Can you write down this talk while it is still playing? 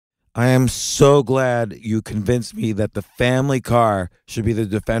I am so glad you convinced me that the family car should be the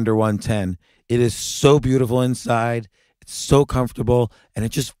Defender 110. It is so beautiful inside. It's so comfortable, and it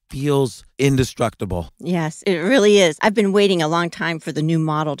just feels indestructible. Yes, it really is. I've been waiting a long time for the new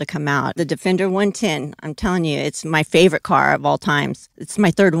model to come out. The Defender 110, I'm telling you, it's my favorite car of all times. It's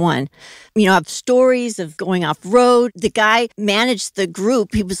my third one. You know, I have stories of going off-road. The guy managed the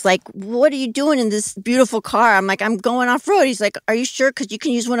group. He was like, what are you doing in this beautiful car? I'm like, I'm going off-road. He's like, are you sure? Because you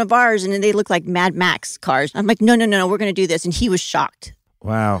can use one of ours. And then they look like Mad Max cars. I'm like, no, we're going to do this. And he was shocked.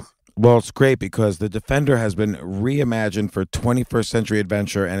 Wow. Well, it's great because the Defender has been reimagined for 21st century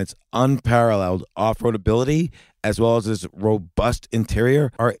adventure, and its unparalleled off-road ability, as well as its robust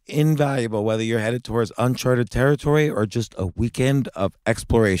interior, are invaluable whether you're headed towards uncharted territory or just a weekend of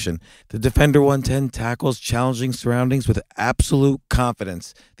exploration. The Defender 110 tackles challenging surroundings with absolute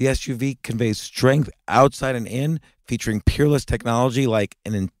confidence. The SUV conveys strength outside and in, featuring peerless technology like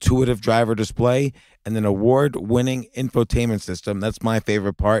an intuitive driver display and an award-winning infotainment system. That's my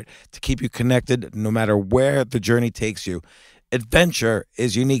favorite part, to keep you connected no matter where the journey takes you. Adventure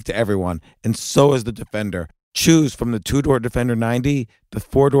is unique to everyone, and so is the Defender. Choose from the two-door Defender 90, the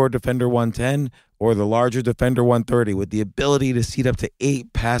four-door Defender 110, or the larger Defender 130 with the ability to seat up to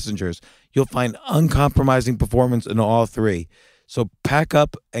 8 passengers. You'll find uncompromising performance in all three. So pack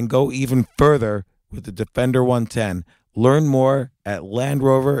up and go even further with the Defender 110. Learn more at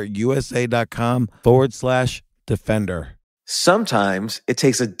LandRoverUSA.com/Defender. Sometimes it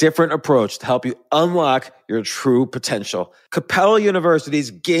takes a different approach to help you unlock your true potential. Capella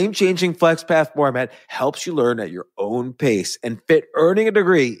University's game-changing FlexPath format helps you learn at your own pace and fit earning a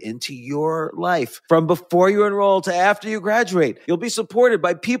degree into your life. From before you enroll to after you graduate, you'll be supported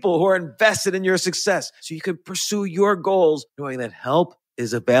by people who are invested in your success so you can pursue your goals knowing that help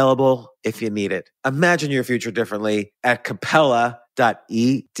is available if you need it. Imagine your future differently at capella.edu.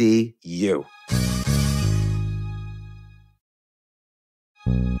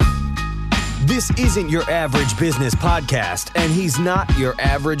 This isn't your average business podcast, and he's not your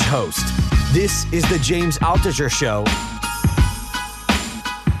average host. This is the James Altucher Show.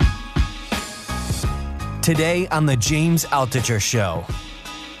 Today on the James Altucher Show.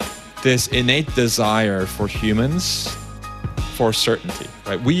 This innate desire for humans for certainty,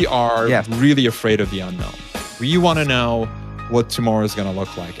 right? We are really afraid of the unknown. We want to know what tomorrow is going to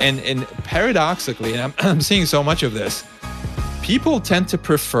look like. And paradoxically, and I'm seeing so much of this, people tend to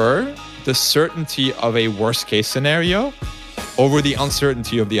prefer the certainty of a worst case scenario over the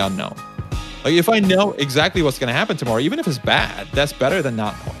uncertainty of the unknown. Like if I know exactly what's going to happen tomorrow, even if it's bad, that's better than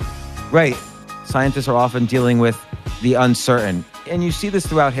not knowing. Right. Scientists are often dealing with the uncertain. And you see this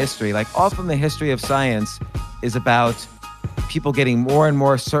throughout history. Like often the history of science is about people getting more and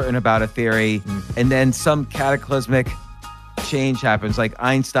more certain about a theory, and then some cataclysmic change happens. Like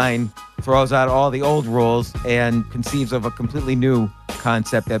Einstein throws out all the old rules and conceives of a completely new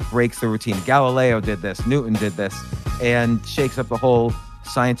concept that breaks the routine. Galileo did this, Newton did this, and shakes up the whole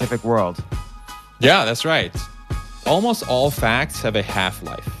scientific world. Yeah, that's right. Almost all facts have a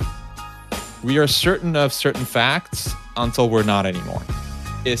half-life. We are certain of certain facts until we're not anymore.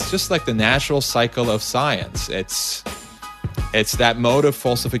 It's just like the natural cycle of science. It's that mode of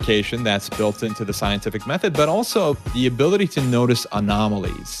falsification that's built into the scientific method, but also the ability to notice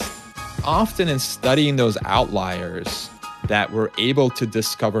anomalies. Often in studying those outliers that we're able to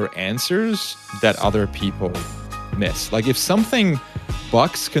discover answers that other people miss. Like if something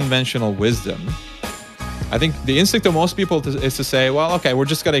bucks conventional wisdom, I think the instinct of most people is to say, well, okay, we're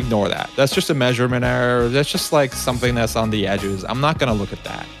just going to ignore that. That's just a measurement error. That's just like something that's on the edges. I'm not going to look at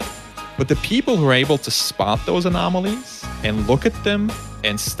that. But the people who are able to spot those anomalies and look at them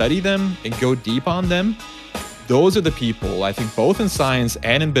and study them and go deep on them, those are the people, I think, both in science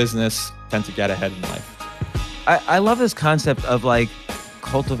and in business, tend to get ahead in life. I love this concept of like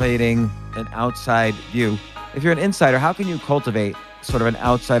cultivating an outside view. If you're an insider, how can you cultivate sort of an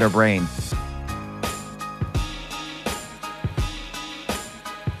outsider brain?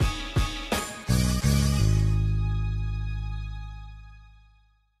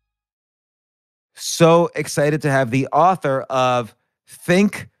 So excited to have the author of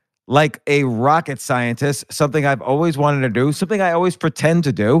Think Like a Rocket Scientist, something I've always wanted to do, something I always pretend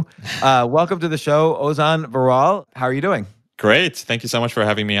to do. Welcome to the show, Ozan Varol. How are you doing? Great. Thank you so much for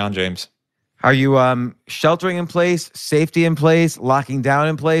having me on, James. Are you sheltering in place, safety in place, locking down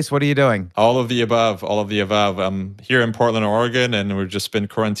in place? What are you doing? All of the above. All of the above. I'm here in Portland, Oregon, and we've just been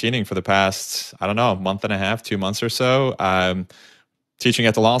quarantining for the past, month and a half, 2 months or so. Teaching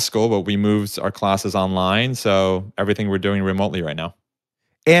at the law school, but we moved our classes online, so everything we're doing remotely right now.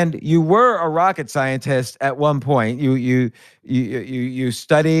 And you were a rocket scientist at one point. You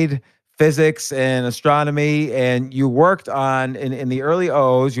studied physics and astronomy, and you worked on in the early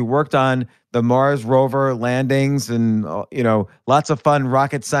O's. You worked on the Mars rover landings, and lots of fun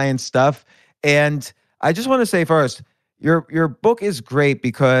rocket science stuff. And I just want to say first, your book is great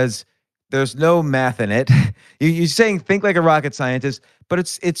because there's no math in it. You're saying think like a rocket scientist, but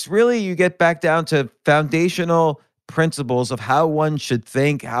it's really, you get back down to foundational principles of how one should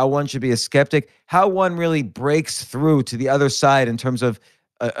think, how one should be a skeptic, how one really breaks through to the other side in terms of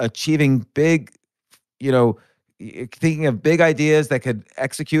achieving big, thinking of big ideas that could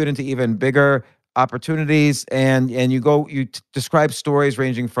execute into even bigger opportunities. And you describe stories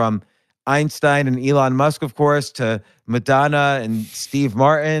ranging from Einstein and Elon Musk, of course, to Madonna and Steve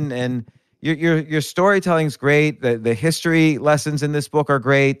Martin. And your storytelling is great. The history lessons in this book are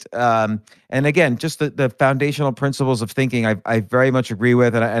great. And again, just the foundational principles of thinking, I very much agree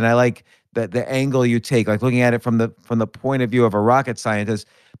with, and I like the angle you take, like looking at it from the point of view of a rocket scientist.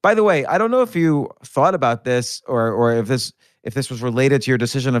 By the way, I don't know if you thought about this or if this was related to your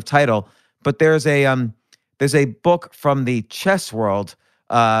decision of title, but there's a book from the chess world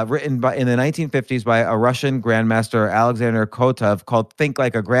written in the 1950s by a Russian grandmaster, Alexander Kotov, called Think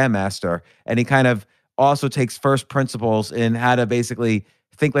Like a Grandmaster. And he kind of also takes first principles in how to basically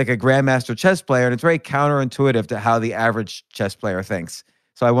think like a grandmaster chess player. And it's very counterintuitive to how the average chess player thinks.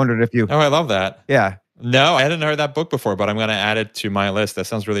 So I wondered if you... Oh, I love that. Yeah. No, I hadn't heard that book before, but I'm going to add it to my list. That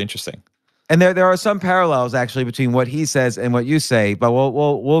sounds really interesting. And there are some parallels actually between what he says and what you say, but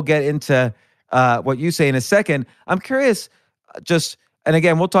we'll get into what you say in a second. I'm curious, and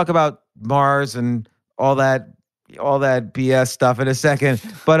again, we'll talk about Mars and all that BS stuff in a second.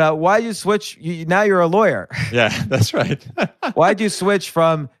 But why'd you switch? Now you're a lawyer. Yeah, that's right. Why'd you switch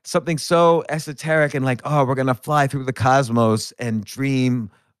from something so esoteric and like, oh, we're gonna fly through the cosmos and dream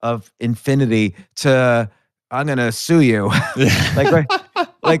of infinity to I'm gonna sue you?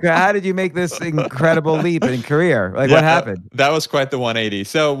 like how did you make this incredible leap in career? Like, what happened? That was quite the 180.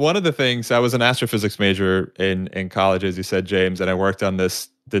 So one of the things, I was an astrophysics major in college, as you said, James, and I worked on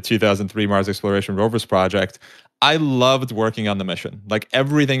the 2003 Mars Exploration Rovers project. I loved working on the mission. Like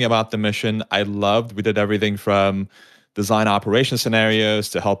everything about the mission, I loved. We did everything from design operation scenarios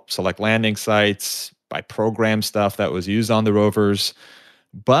to help select landing sites, by program stuff that was used on the rovers.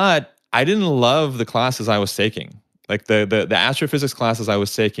 But I didn't love the classes I was taking. Like the astrophysics classes I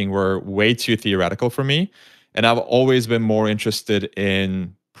was taking were way too theoretical for me. And I've always been more interested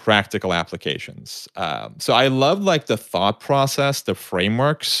in practical applications. So I loved like the thought process, the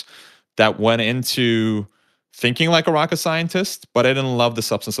frameworks that went into thinking like a rocket scientist, but I didn't love the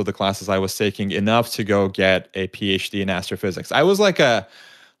substance of the classes I was taking enough to go get a PhD in astrophysics. I was like a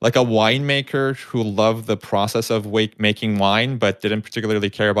winemaker who loved the process of making wine, but didn't particularly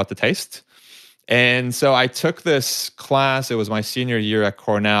care about the taste. And so I took this class. It was my senior year at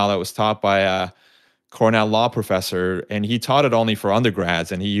Cornell. That was taught by a Cornell law professor, and he taught it only for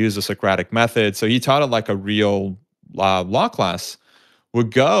undergrads, and he used the Socratic method. So he taught it like a real law class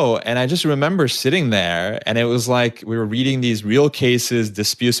would go. And I just remember sitting there, and it was like we were reading these real cases,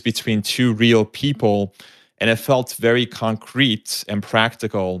 disputes between two real people, and it felt very concrete and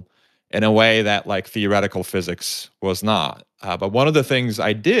practical in a way that like theoretical physics was not. But one of the things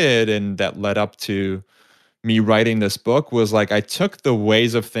I did, and that led up to me writing this book, was like I took the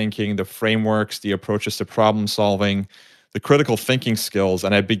ways of thinking, the frameworks, the approaches to problem solving, the critical thinking skills,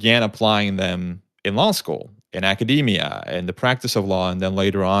 and I began applying them in law school, in academia, in the practice of law, and then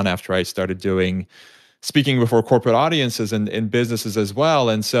later on after I started speaking before corporate audiences and in businesses as well.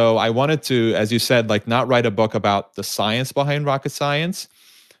 And so I wanted to, as you said, like not write a book about the science behind rocket science,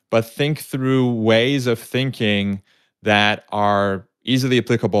 but think through ways of thinking that are easily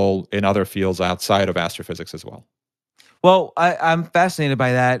applicable in other fields outside of astrophysics as well. Well, I'm fascinated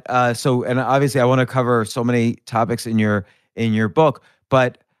by that. And obviously I want to cover so many topics in your book,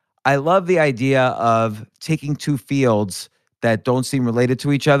 but I love the idea of taking two fields that don't seem related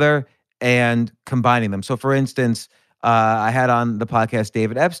to each other and combining them. So for instance, I had on the podcast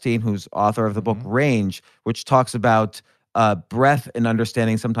David Epstein, who's author of the book Range, which talks about breadth and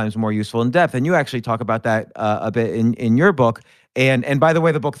understanding sometimes more useful in depth. And you actually talk about that a bit in your book. And by the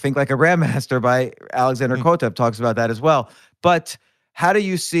way, the book Think Like a Grandmaster by Alexander Kotov talks about that as well. But how do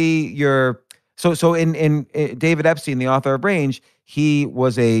you see so in David Epstein, the author of Range, he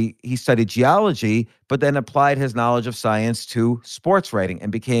studied geology, but then applied his knowledge of science to sports writing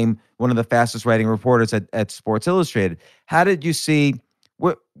and became one of the fastest writing reporters at Sports Illustrated. How did you see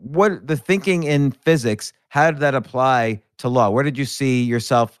what the thinking in physics? How did that apply to law? Where did you see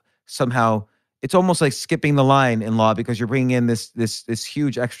yourself somehow it's almost like skipping the line in law because you're bringing in this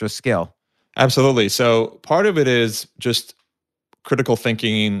huge extra skill. Absolutely. So part of it is just critical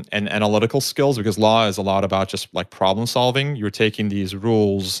thinking and analytical skills, because law is a lot about just like problem solving. You're taking these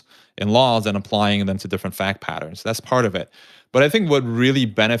rules and laws and applying them to different fact patterns. That's part of it. But I think what really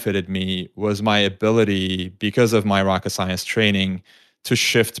benefited me was my ability, because of my rocket science training, to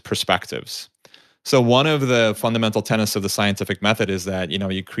shift perspectives. So one of the fundamental tenets of the scientific method is that,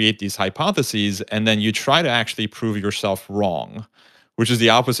 you create these hypotheses and then you try to actually prove yourself wrong, which is the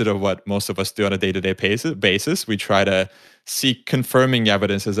opposite of what most of us do on a day-to-day basis. We try to seek confirming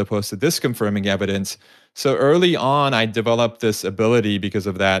evidence as opposed to disconfirming evidence. So early on, I developed this ability, because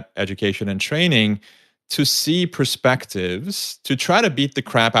of that education and training, to see perspectives, to try to beat the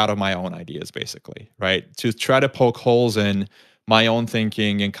crap out of my own ideas, basically, right? To try to poke holes in my own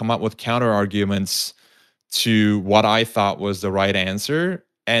thinking and come up with counter arguments to what I thought was the right answer.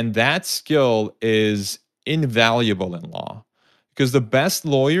 And that skill is invaluable in law, because the best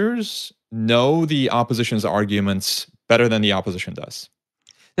lawyers know the opposition's arguments better than the opposition does.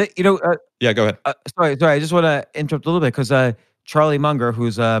 Yeah, go ahead. Sorry. I just want to interrupt a little bit because Charlie Munger,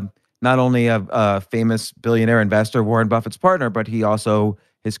 who's not only a famous billionaire investor, Warren Buffett's partner, but he also,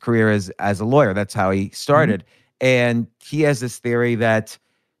 his career is as a lawyer. That's how he started. And he has this theory that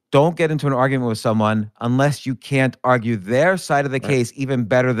don't get into an argument with someone unless you can't argue their side of the case even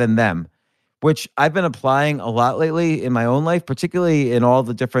better than them, which I've been applying a lot lately in my own life, particularly in all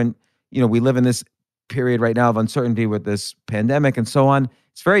the different, we live in this period right now of uncertainty with this pandemic and so on.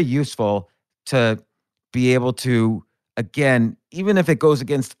 It's very useful to be able to, again, even if it goes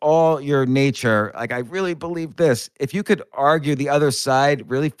against all your nature, like I really believe this, if you could argue the other side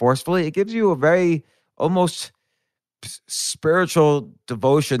really forcefully, it gives you a very almost spiritual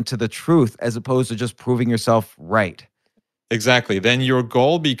devotion to the truth as opposed to just proving yourself right. Exactly. Then your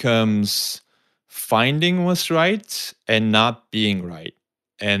goal becomes finding what's right and not being right.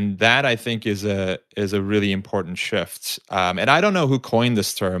 And that, I think, is a really important shift. And I don't know who coined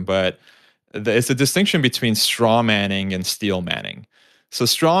this term, but it's a distinction between straw manning and steel manning. So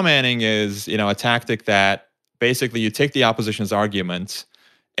straw manning is, a tactic that basically you take the opposition's argument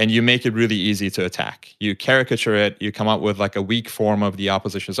and you make it really easy to attack. You caricature it, you come up with like a weak form of the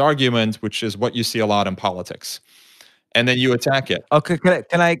opposition's argument, which is what you see a lot in politics. And then you attack it. Okay,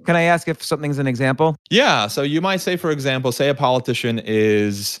 can I ask if something's an example? Yeah, so you might say, for example, say a politician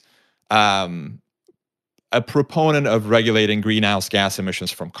is a proponent of regulating greenhouse gas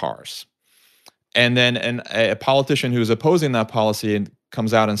emissions from cars. And then a politician who's opposing that policy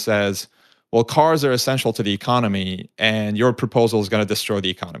comes out and says, well, cars are essential to the economy, and your proposal is going to destroy the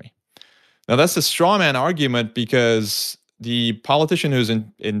economy. Now, that's a straw man argument, because the politician who's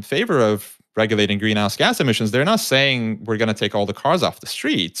in favor of regulating greenhouse gas emissions, they're not saying we're going to take all the cars off the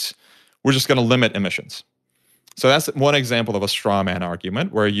streets. We're just going to limit emissions. So that's one example of a straw man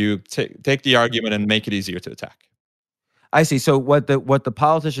argument, where you take the argument and make it easier to attack. I see. So what the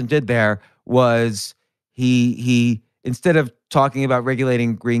politician did there was he instead of talking about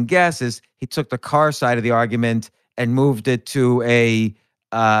regulating green gases, he took the car side of the argument and moved it to a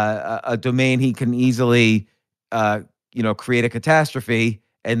domain he can easily create a catastrophe,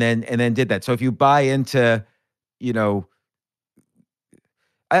 and then did that. So if you buy into,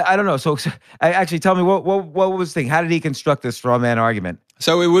 I don't know. So actually tell me what was the thing? How did he construct this straw man argument?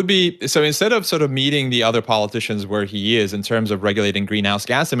 So it would be, so instead of sort of meeting the other politicians where he is in terms of regulating greenhouse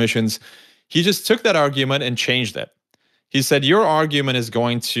gas emissions, he just took that argument and changed it. He said, your argument is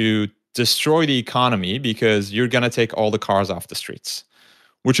going to destroy the economy because you're going to take all the cars off the streets,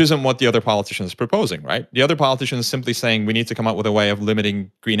 which isn't what the other politician is proposing, right? The other politician is simply saying we need to come up with a way of limiting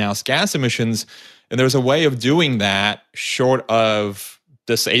greenhouse gas emissions. And there's a way of doing that short of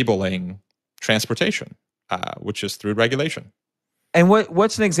disabling transportation, which is through regulation. And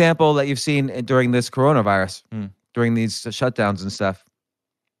what's an example that you've seen during this coronavirus, during these shutdowns and stuff?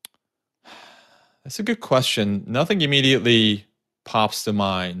 That's a good question. Nothing immediately pops to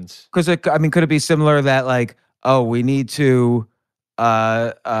mind. Because could it be similar that like, oh, we need to,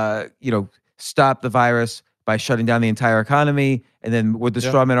 stop the virus by shutting down the entire economy, and then would the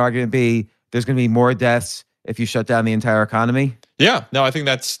strawman argument be there's going to be more deaths if you shut down the entire economy? Yeah, no, I think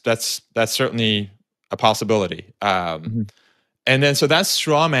that's certainly a possibility. And then so that's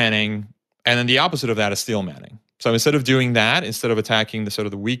straw manning, and then the opposite of that is steel manning. So instead of doing that, instead of attacking the sort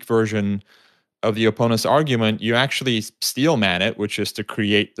of the weak version of the opponent's argument, you actually steel man it, which is to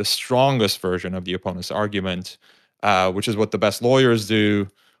create the strongest version of the opponent's argument, which is what the best lawyers do,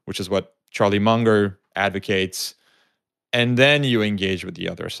 which is what Charlie Munger advocates. And then you engage with the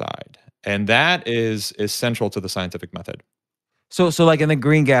other side. And that is central to the scientific method. So like in the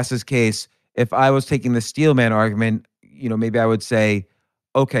green gases case, if I was taking the steel man argument, maybe I would say,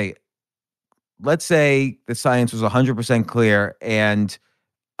 okay, let's say the science was 100% clear and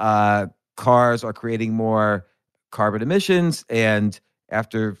cars are creating more carbon emissions, and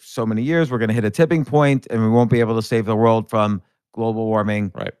after so many years, we're going to hit a tipping point, and we won't be able to save the world from global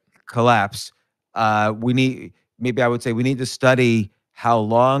warming Right. collapse. Maybe I would say we need to study how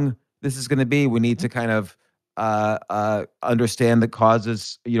long this is going to be. We need to kind of understand the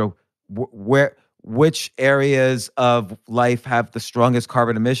causes. Which areas of life have the strongest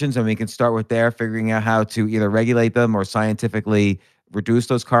carbon emissions, and we can start with there, figuring out how to either regulate them or scientifically reduce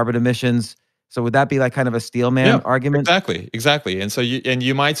those carbon emissions. So would that be like kind of a steelman argument? Exactly. And so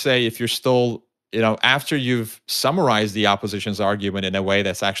you might say, if you're still, after you've summarized the opposition's argument in a way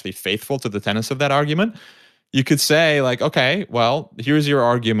that's actually faithful to the tenets of that argument, you could say like, okay, well, here's your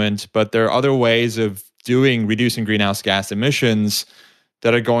argument, but there are other ways of reducing greenhouse gas emissions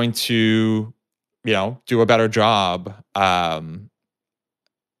that are going to, do a better job.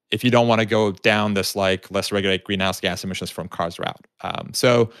 If you don't want to go down this like let's regulate greenhouse gas emissions from cars route.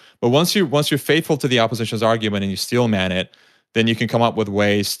 But once you're faithful to the opposition's argument and you steelman it, then you can come up with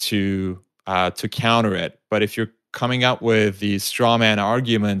ways to counter it. But if you're coming up with these straw man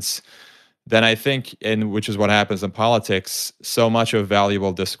arguments, then I think, and which is what happens in politics, so much of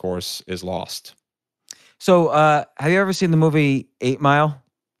valuable discourse is lost. So have you ever seen the movie 8 Mile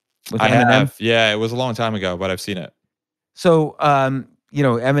with Eminem? Have. Yeah, it was a long time ago, but I've seen it. So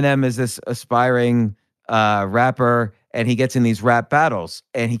Eminem is this aspiring rapper, and he gets in these rap battles,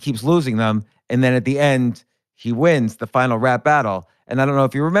 and he keeps losing them. And then at the end, he wins the final rap battle. And I don't know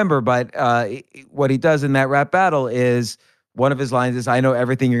if you remember, but what he does in that rap battle is one of his lines is, "I know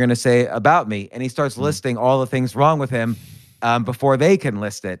everything you're going to say about me." And he starts listing all the things wrong with him before they can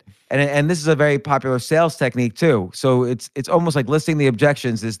list it. And this is a very popular sales technique too. So it's almost like listing the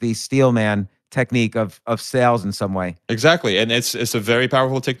objections is the steelman technique of sales in some way. Exactly. And it's a very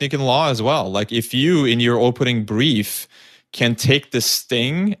powerful technique in law as well. Like if you, in your opening brief, can take the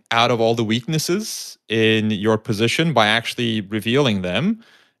sting out of all the weaknesses in your position by actually revealing them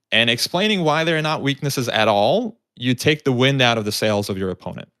and explaining why they're not weaknesses at all, you take the wind out of the sails of your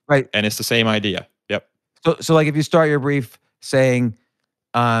opponent. Right. And it's the same idea. Yep. So like if you start your brief saying,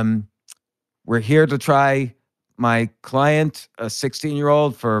 we're here to try my client, a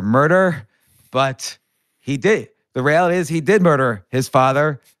 16-year-old, for murder, but he did. The reality is he did murder his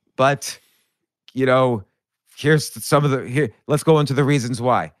father, but, here's let's go into the reasons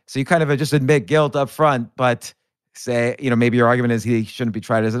why. So you kind of just admit guilt up front, but say, maybe your argument is he shouldn't be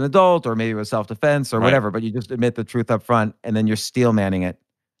tried as an adult, or maybe it was self-defense or whatever, but you just admit the truth up front, and then you're steelmanning it.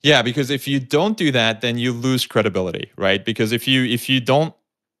 Yeah, because if you don't do that, then you lose credibility, right? Because if you don't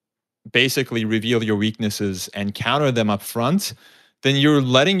basically reveal your weaknesses and counter them up front, then you're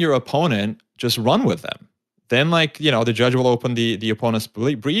letting your opponent just run with them. Then the judge will open the opponent's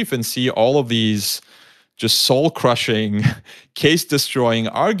brief and see all of these just soul-crushing, case-destroying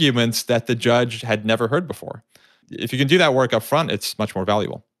arguments that the judge had never heard before. If you can do that work up front, it's much more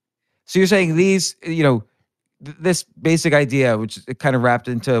valuable. So you're saying these, this basic idea, which is kind of wrapped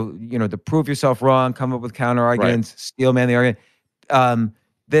into, to prove yourself wrong, come up with counter arguments, steelman the argument.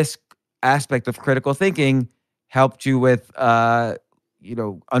 This aspect of critical thinking helped you with,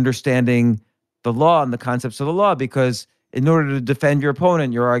 understanding the law and the concepts of the law, because in order to defend your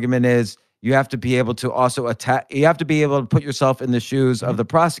opponent, your argument is you have to be able to also attack. You have to be able to put yourself in the shoes of the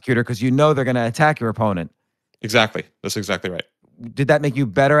prosecutor, because they're going to attack your opponent. Exactly. That's exactly right. Did that make you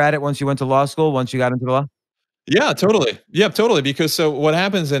better at it once you went to law school, once you got into the law? Yeah, totally. Yeah, totally. Because so what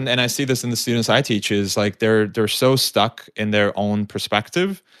happens, and I see this in the students I teach, is like they're so stuck in their own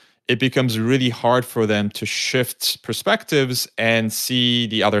perspective, it becomes really hard for them to shift perspectives and see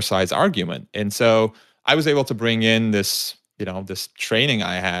the other side's argument. And so I was able to bring in this, this training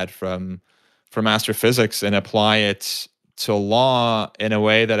I had from astrophysics and apply it to law in a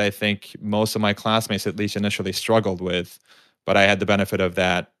way that I think most of my classmates at least initially struggled with, but I had the benefit of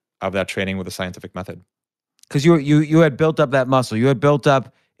that training with the scientific method. Because you had built up that muscle. You had built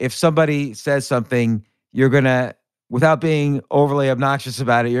up, if somebody says something, you're going to, without being overly obnoxious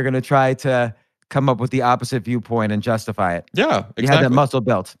about it, you're going to try to come up with the opposite viewpoint and justify it. Yeah, exactly. You had that muscle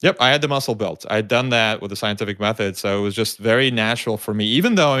built. Yep, I had the muscle built. I'd done that with the scientific method, so it was just very natural for me,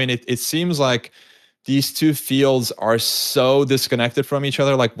 even though, it seems like these two fields are so disconnected from each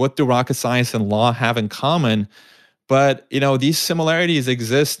other. Like, what do rocket science and law have in common? But, these similarities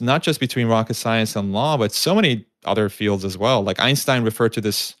exist not just between rocket science and law, but so many other fields as well. Like Einstein referred to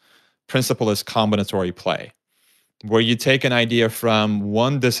this principle as combinatory play, where you take an idea from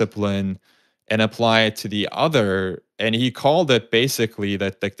one discipline and apply it to the other, And he called it basically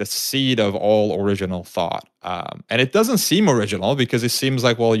that like the seed of all original thought. And it doesn't seem original because it seems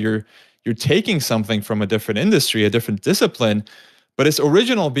like, well, you're taking something from a different industry, a different discipline, but it's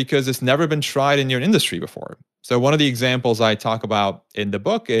original because it's never been tried in your industry before. So one of the examples I talk about in the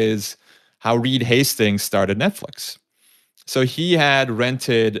book is how Reed Hastings started Netflix. So he had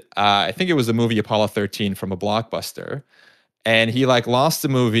rented, I think it was the movie Apollo 13 from a Blockbuster. And he like lost the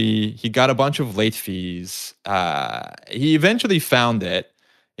movie. He got a bunch of late fees. He eventually found it.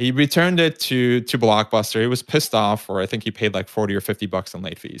 He returned it to Blockbuster. He was pissed off, or I think he paid like 40 or 50 bucks in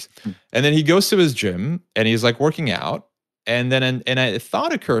late fees. And then he goes to his gym and he's like working out. And then a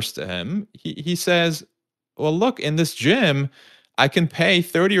thought occurs to him. He says, well, look, in this gym, I can pay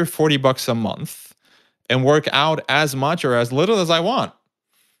 30 or 40 bucks a month and work out as much or as little as I want.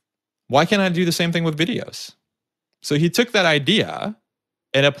 Why can't I do the same thing with videos? So he took that idea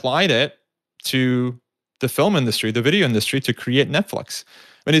and applied it to the film industry, the video industry, to create Netflix.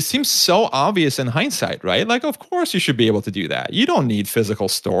 And it seems so obvious in hindsight, right? Like, of course you should be able to do that. You don't need physical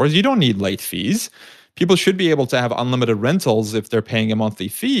stores. You don't need late fees. People should be able to have unlimited rentals if they're paying a monthly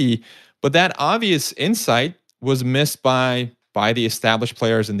fee. But that obvious insight was missed by the established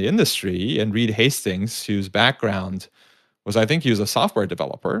players in the industry. And Reed Hastings, whose background was, I think he was a software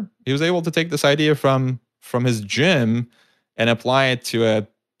developer, he was able to take this idea from his gym and apply it to a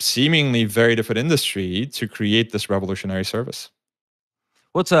seemingly very different industry to create this revolutionary service.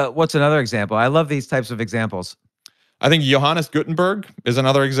 What's another example? I love these types of examples. I think Johannes Gutenberg is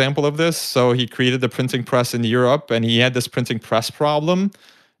another example of this. So he created the printing press in Europe, and he had this printing press problem.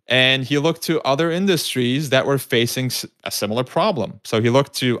 And he looked to other industries that were facing a similar problem. So he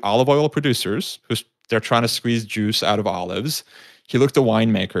looked to olive oil producers, they're trying to squeeze juice out of olives. He looked to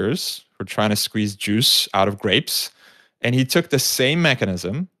winemakers who are trying to squeeze juice out of grapes. And he took the same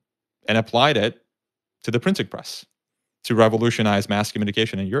mechanism and applied it to the printing press to revolutionize mass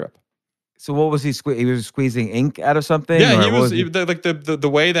communication in Europe. So what was he he was squeezing ink out of something? Yeah, the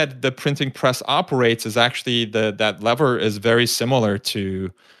way that the printing press operates is actually that lever is very similar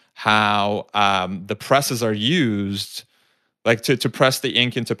to how the presses are used, like to press the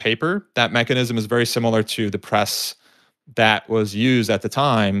ink into paper. That mechanism is very similar to the press that was used at the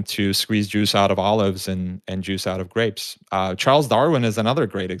time to squeeze juice out of olives and juice out of grapes. Charles Darwin is another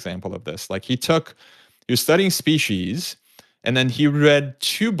great example of this. Like he was studying species, and then he read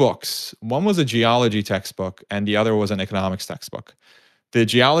two books. One was a geology textbook, and the other was an economics textbook. The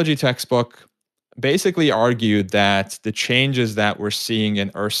geology textbook basically argued that the changes that we're seeing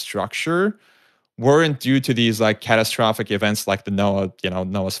in Earth's structure weren't due to these like catastrophic events like the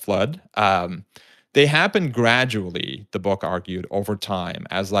Noah's flood. They happened gradually, the book argued, over time,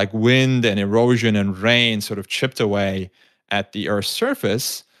 as like wind and erosion and rain sort of chipped away at the Earth's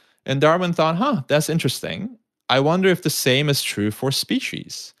surface. And Darwin thought, that's interesting. I wonder if the same is true for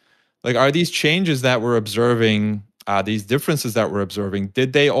species. Like, are these changes that we're observing, these differences that we're observing,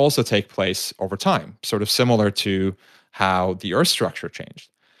 did they also take place over time? Sort of similar to how the Earth structure changed.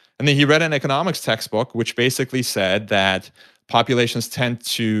 And then he read an economics textbook, which basically said that populations tend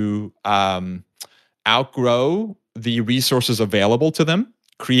to outgrow the resources available to them,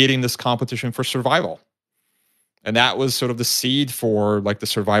 creating this competition for survival. And that was sort of the seed for like the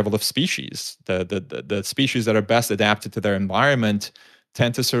survival of species. The species that are best adapted to their environment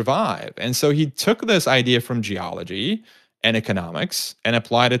tend to survive. And so he took this idea from geology and economics and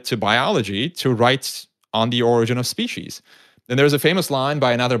applied it to biology to write on the origin of species. And there's a famous line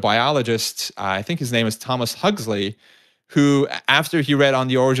by another biologist, I think his name is Thomas Huxley, who, after he read On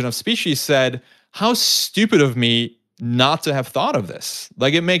the Origin of Species, said, "How stupid of me not to have thought of this.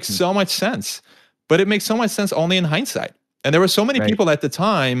 Like, it makes so much sense." But it makes so much sense only in hindsight. And there were so many people at the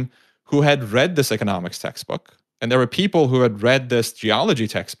time who had read this economics textbook, and there were people who had read this geology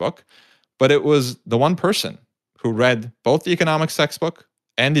textbook, but it was the one person who read both the economics textbook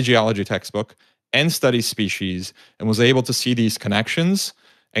and the geology textbook and studied species and was able to see these connections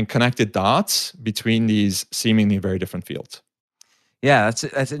and connected dots between these seemingly very different fields. Yeah,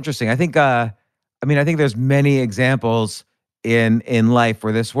 that's interesting. I think I think there's many examples in life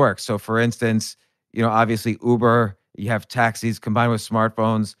where this works. So for instance, obviously Uber, you have taxis combined with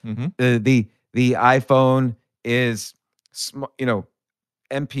smartphones. Mm-hmm. The iPhone is,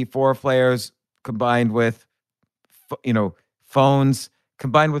 MP4 players combined with, phones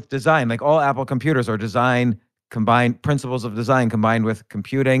combined with design. Like all Apple computers are design combined, principles of design combined with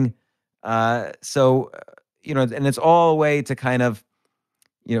computing. And it's all a way to kind of,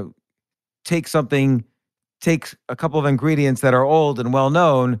 take a couple of ingredients that are old and well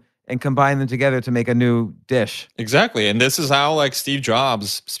known and combine them together to make a new dish. Exactly. And this is how, like, Steve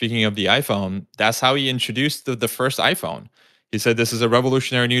Jobs, speaking of the iPhone, that's how he introduced the first iPhone. He said this is a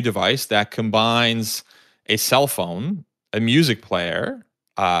revolutionary new device that combines a cell phone, a music player,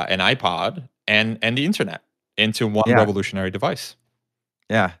 an iPod, and the internet into one Yeah. revolutionary device.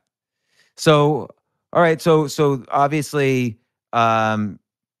 Yeah. So, all right. So obviously,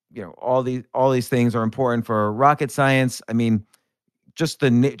 all these things are important for rocket science. I mean, just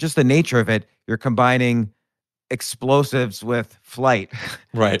the nature of it. You're combining explosives with flight,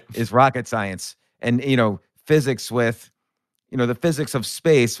 Right. is rocket science, and physics with the physics of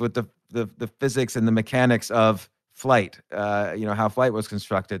space with the physics and the mechanics of flight. How flight was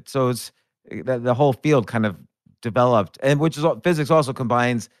constructed. So it's the whole field kind of developed, and physics also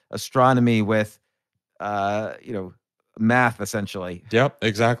combines astronomy with math, essentially. Yep,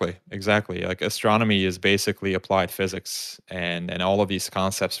 exactly. Like, astronomy is basically applied physics, and all of these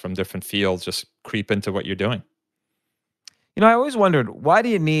concepts from different fields just creep into what you're doing. I always wondered, why do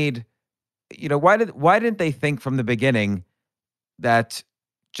you need, why didn't they think from the beginning that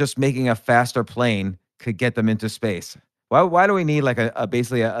just making a faster plane could get them into space? Why do we need like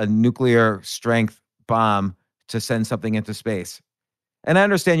basically a nuclear strength bomb to send something into space? And I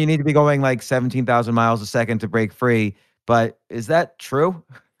understand you need to be going like 17,000 miles a second to break free, but is that true?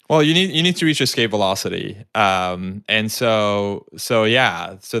 Well, you need to reach escape velocity, and so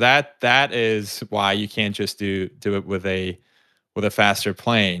that is why you can't just do it with a faster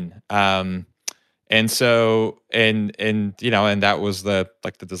plane. And that was the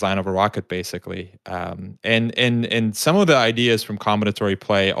design of a rocket, basically. And some of the ideas from combinatory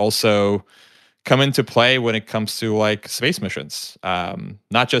play also come into play when it comes to like space missions,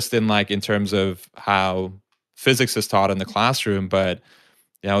 not just in terms of how physics is taught in the classroom, but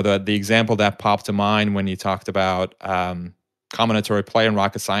the example that popped to mind when you talked about combinatory play in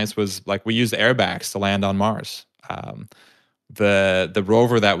rocket science was like we used airbags to land on Mars. The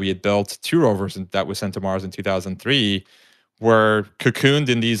rover that we had built, 2 rovers that was sent to Mars in 2003, were cocooned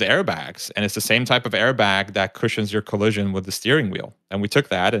in these airbags, and it's the same type of airbag that cushions your collision with the steering wheel. And we took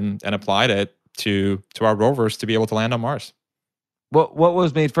that and applied it to our rovers to be able to land on Mars. What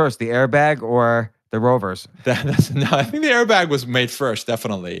was made first, the airbag or the rovers? No, I think the airbag was made first,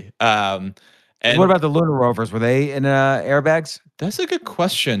 definitely. And what about the lunar rovers? Were they in airbags? That's a good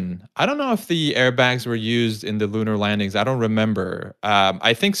question. I don't know if the airbags were used in the lunar landings. I don't remember.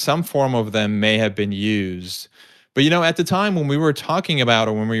 I think some form of them may have been used. But, at the time when we were talking about,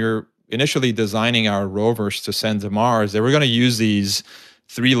 or when we were initially designing our rovers to send to Mars, they were going to use these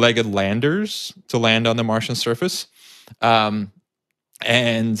 3-legged landers to land on the Martian surface. And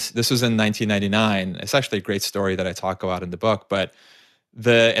this was in 1999. It's actually a great story that I talk about in the book. But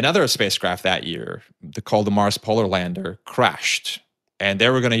another spacecraft that year, called the Mars Polar Lander, crashed. And they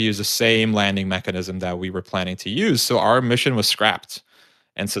were going to use the same landing mechanism that we were planning to use. So our mission was scrapped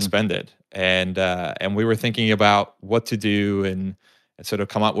and suspended. And we were thinking about what to do and sort of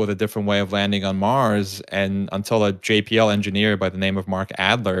come up with a different way of landing on Mars. And until a JPL engineer by the name of Mark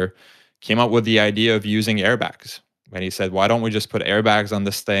Adler came up with the idea of using airbags. And he said, why don't we just put airbags on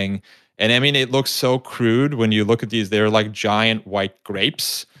this thing? And I mean, it looks so crude when you look at these. They're like giant white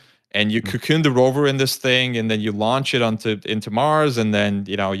grapes. And you cocoon the rover in this thing, and then you launch it into Mars, and then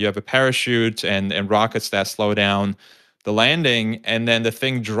you have a parachute and rockets that slow down the landing, and then the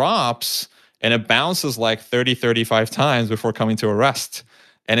thing drops and it bounces like 35 times before coming to a rest.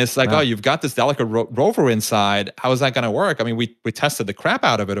 And it's like, wow. Oh, you've got this delicate rover inside. How is that going to work? I mean, we tested the crap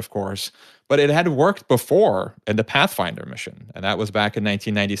out of it, of course, but it had worked before in the Pathfinder mission, and that was back in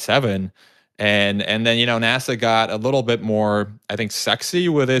 1997. And then, NASA got a little bit more, I think, sexy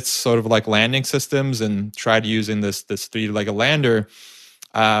with its sort of like landing systems and tried using this 3-legged lander.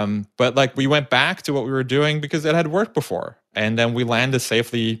 But like we went back to what we were doing because it had worked before. And then we landed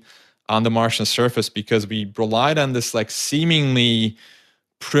safely on the Martian surface because we relied on this like seemingly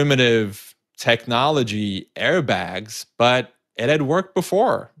primitive technology, airbags, but it had worked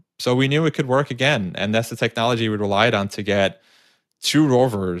before. So we knew it could work again. And that's the technology we relied on to get 2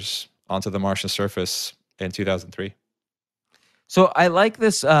 rovers onto the Martian surface in 2003. So I like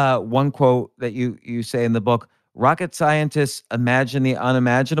this one quote that you say in the book: rocket scientists imagine the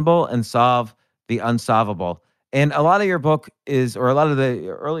unimaginable and solve the unsolvable. And a lot of your book or a lot of the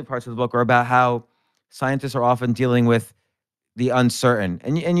early parts of the book are about how scientists are often dealing with the uncertain.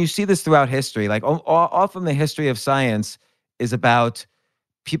 And you see this throughout history. Like often the history of science is about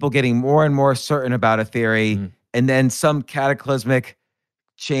people getting more and more certain about a theory, and then some cataclysmic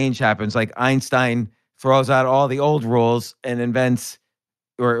change happens. Like Einstein throws out all the old rules and invents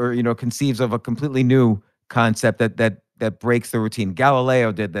or conceives of a completely new concept that that breaks the routine.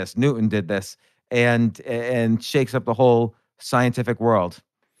 Galileo did this, Newton did this, and shakes up the whole scientific world.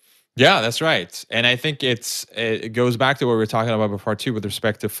 Yeah, that's right. And I think it goes back to what we were talking about before too, with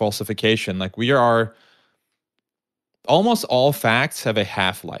respect to falsification. Like almost all facts have a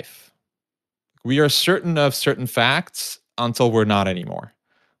half-life. We are certain of certain facts until we're not anymore.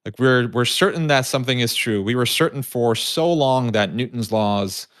 Like we're certain that something is true. We were certain for so long that Newton's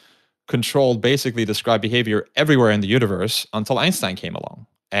laws controlled, basically described behavior everywhere in the universe until Einstein came along.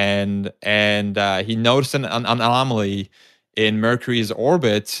 And he noticed an anomaly in Mercury's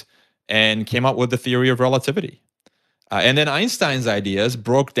orbit and came up with the theory of relativity. And then Einstein's ideas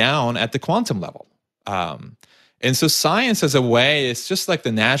broke down at the quantum level. And so science as a way, it's just like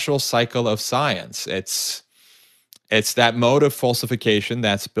the natural cycle of science. It's that mode of falsification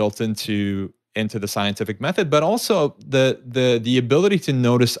that's built into the scientific method, but also the ability to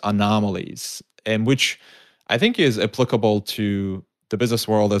notice anomalies, and which I think is applicable to the business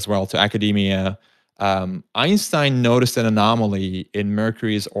world as well, to academia. Einstein noticed an anomaly in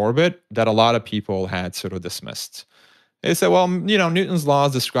Mercury's orbit that a lot of people had sort of dismissed. They said, well, Newton's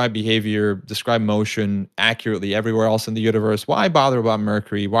laws describe behavior, describe motion accurately everywhere else in the universe. Why bother about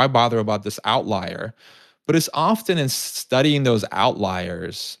Mercury? Why bother about this outlier? But it's often in studying those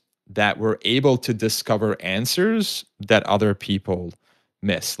outliers that we're able to discover answers that other people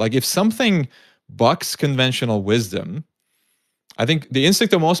miss. Like if something bucks conventional wisdom, I think the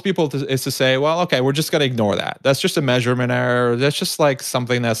instinct of most people is to say, well, okay, we're just going to ignore that. That's just a measurement error. That's just like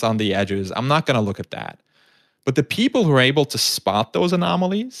something that's on the edges. I'm not going to look at that. But the people who are able to spot those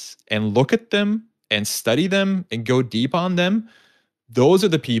anomalies and look at them and study them and go deep on them, those are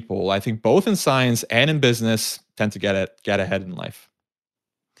the people, I think, both in science and in business, tend to get ahead in life.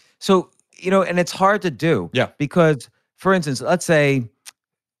 So, and it's hard to do. Yeah. Because, for instance, let's say,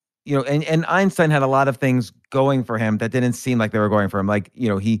 and Einstein had a lot of things going for him that didn't seem like they were going for him. Like,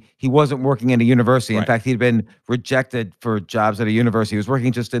 he wasn't working in a university. In fact, he'd been rejected for jobs at a university. He was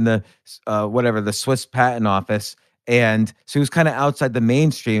working just in the, the Swiss patent office. And so he was kind of outside the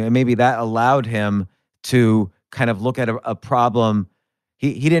mainstream. And maybe that allowed him to kind of look at a problem.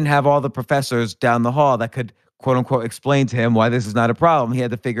 He didn't have all the professors down the hall that could, quote unquote, explain to him why this is not a problem. He had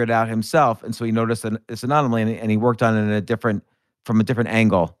to figure it out himself. And so he noticed this anomaly and he worked on it from a different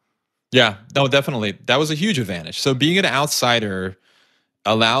angle. Yeah, no, definitely. That was a huge advantage. So being an outsider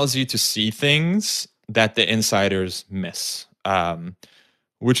allows you to see things that the insiders miss,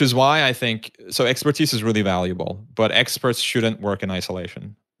 which is why I think, so expertise is really valuable, but experts shouldn't work in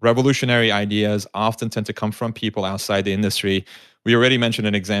isolation. Revolutionary ideas often tend to come from people outside the industry. We already mentioned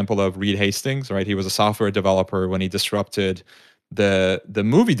an example of Reed Hastings, right? He was a software developer when he disrupted the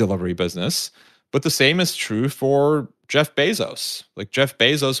movie delivery business. But the same is true for Jeff Bezos. Like Jeff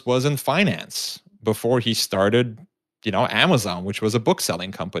Bezos was in finance before he started, Amazon, which was a book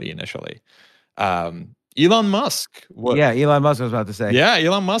selling company initially. Elon Musk. Elon Musk, I was about to say. Yeah,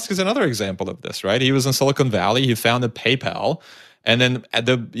 Elon Musk is another example of this, right? He was in Silicon Valley. He founded PayPal. And then at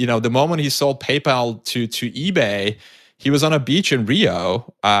the moment he sold PayPal to eBay, he was on a beach in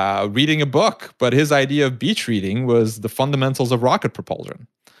Rio reading a book. But his idea of beach reading was the fundamentals of rocket propulsion.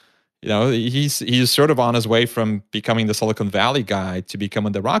 He's sort of on his way from becoming the Silicon Valley guy to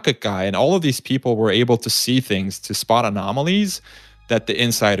becoming the rocket guy. And all of these people were able to see things, to spot anomalies that the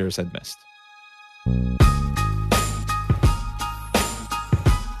insiders had missed.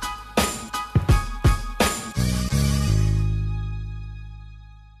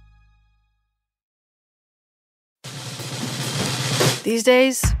 These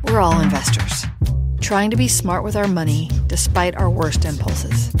days, we're all investors, trying to be smart with our money despite our worst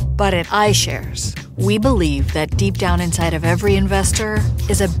impulses. But at iShares, we believe that deep down inside of every investor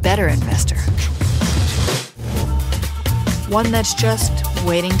is a better investor. One that's just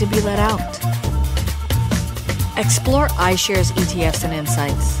waiting to be let out. Explore iShares ETFs and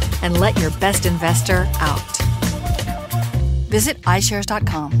insights and let your best investor out. Visit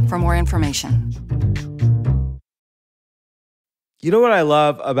iShares.com for more information. You know what I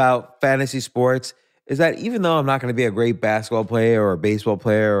love about fantasy sports is that even though I'm not going to be a great basketball player or a baseball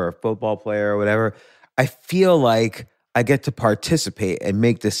player or a football player or whatever, I feel like I get to participate and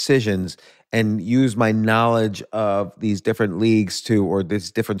make decisions and use my knowledge of these different leagues or these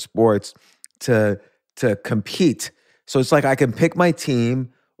different sports to compete. So it's like I can pick my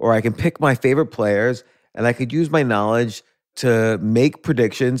team or I can pick my favorite players and I could use my knowledge to make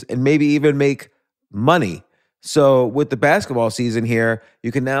predictions and maybe even make money. So with the basketball season here,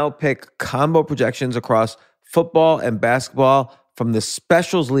 you can now pick combo projections across football and basketball from the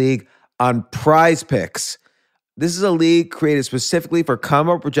Specials League on Prize Picks. This is a league created specifically for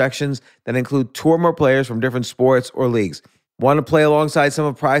combo projections that include two or more players from different sports or leagues. Want to play alongside some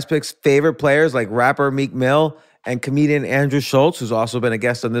of PrizePicks' favorite players like rapper Meek Mill and comedian Andrew Schultz, who's also been a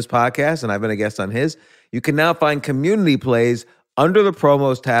guest on this podcast, and I've been a guest on his? You can now find community plays under the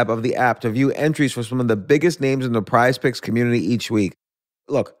promos tab of the app to view entries for some of the biggest names in the PrizePicks community each week.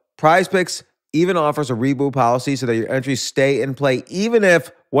 Look, PrizePicks even offers a reboot policy so that your entries stay in play even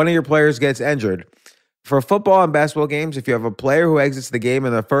if one of your players gets injured. For football and basketball games, if you have a player who exits the game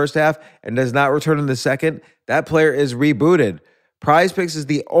in the first half and does not return in the second, that player is rebooted. PrizePicks is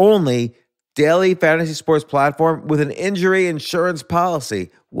the only daily fantasy sports platform with an injury insurance policy.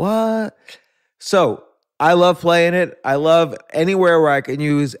 What? So I love playing it. I love anywhere where I can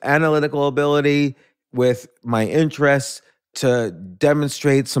use analytical ability with my interests to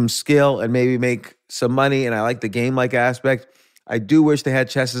demonstrate some skill and maybe make some money. And I like the game-like aspect. I do wish they had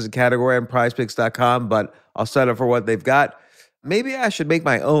chess as a category on prizepicks.com, but I'll settle for what they've got. Maybe I should make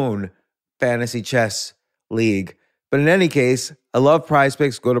my own fantasy chess league. But in any case, I love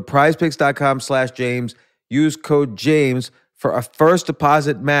PrizePicks. Go to prizepicks.com/James. Use code James for a first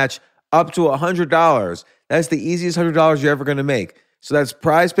deposit match up to $100. That's the easiest $100 you're ever going to make. So that's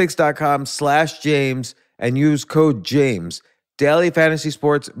prizepicks.com/James and use code James. Daily fantasy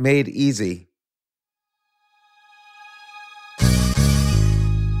sports made easy.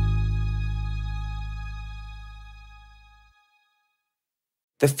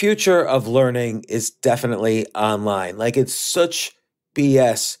 The future of learning is definitely online. Like, it's such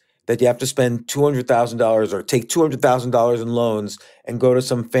BS that you have to spend $200,000 or take $200,000 in loans and go to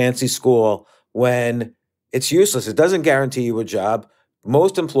some fancy school when it's useless. It doesn't guarantee you a job.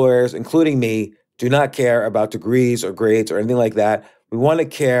 Most employers, including me, do not care about degrees or grades or anything like that. We want to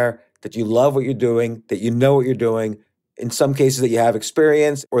care that you love what you're doing, that you know what you're doing, in some cases that you have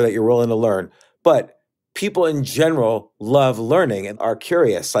experience or that you're willing to learn. But people in general love learning and are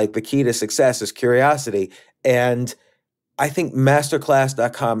curious. Like, the key to success is curiosity. And I think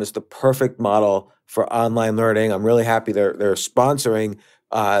masterclass.com is the perfect model for online learning. I'm really happy they're sponsoring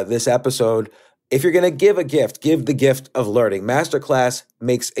this episode. If you're going to give a gift, give the gift of learning. Masterclass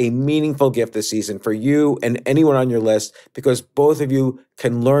makes a meaningful gift this season for you and anyone on your list, because both of you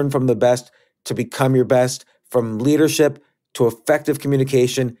can learn from the best to become your best, from leadership to effective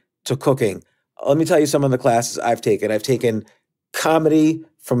communication to cooking. Let me tell you some of the classes I've taken. I've taken comedy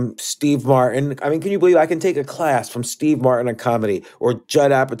from Steve Martin. I mean, can you believe I can take a class from Steve Martin on comedy, or Judd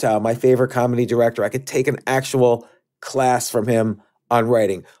Apatow, my favorite comedy director? I could take an actual class from him on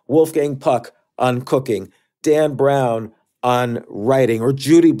writing. Wolfgang Puck on cooking. Dan Brown on writing, or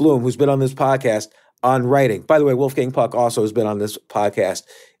Judy Bloom, who's been on this podcast, on writing. By the way, Wolfgang Puck also has been on this podcast.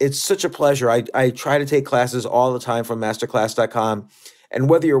 It's such a pleasure. I try to take classes all the time from masterclass.com. And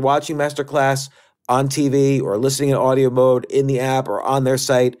whether you're watching Masterclass on TV or listening in audio mode in the app or on their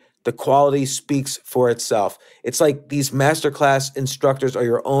site, the quality speaks for itself. It's like these Masterclass instructors are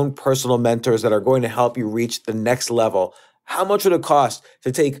your own personal mentors that are going to help you reach the next level. How much would it cost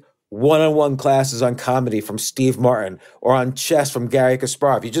to take one-on-one classes on comedy from Steve Martin or on chess from Gary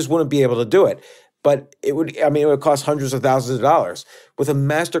Kasparov? You just wouldn't be able to do it. But it would cost hundreds of thousands of dollars. With a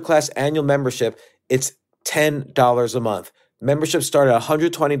Masterclass annual membership, it's $10 a month. Memberships start at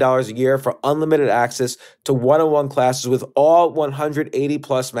 $120 a year for unlimited access to one-on-one classes with all 180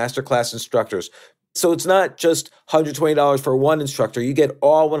 plus Masterclass instructors. So it's not just $120 for one instructor. You get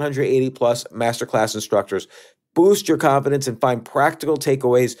all 180 plus Masterclass instructors. Boost your confidence and find practical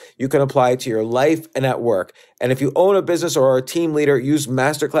takeaways you can apply to your life and at work. And if you own a business or are a team leader, use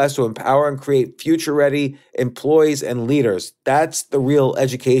Masterclass to empower and create future-ready employees and leaders. That's the real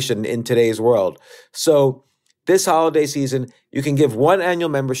education in today's world. So this holiday season, you can give one annual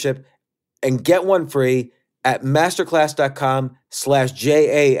membership and get one free at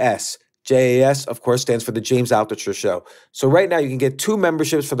masterclass.com/JAS. JAS, of course, stands for the James Altucher Show. So right now you can get two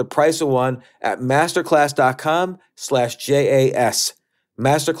memberships for the price of one at masterclass.com/JAS.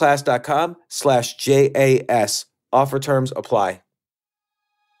 Masterclass.com/JAS. Offer terms apply.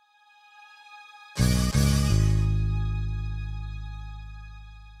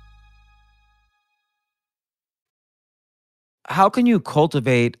 How can you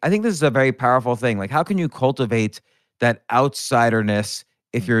cultivate, I think this is a very powerful thing. Like, how can you cultivate that outsiderness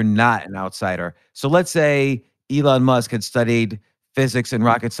if you're not an outsider? So let's say Elon Musk had studied physics and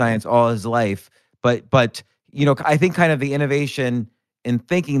rocket science all his life, but I think kind of the innovation in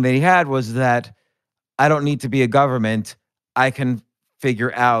thinking that he had was that I don't need to be a government. I can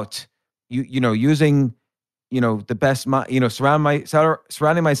figure out using the best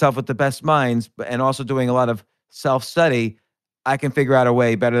surrounding myself with the best minds, and also doing a lot of self-study. I can figure out a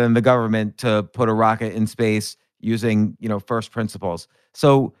way better than the government to put a rocket in space using, first principles.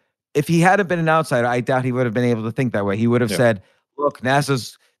 So if he hadn't been an outsider, I doubt he would have been able to think that way. He would have said, look,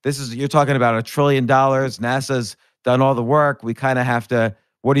 you're talking about $1 trillion. NASA's done all the work. We kind of have to,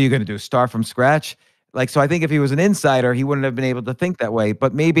 what are you going to do? Start from scratch? So I think if he was an insider, he wouldn't have been able to think that way.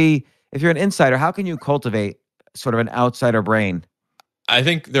 But maybe if you're an insider, how can you cultivate sort of an outsider brain? I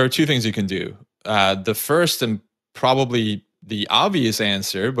think there are two things you can do. The first and probably the obvious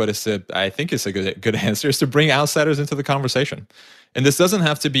answer, but I think it's a good answer, is to bring outsiders into the conversation. And this doesn't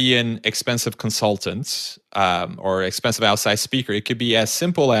have to be an expensive consultant or expensive outside speaker. It could be as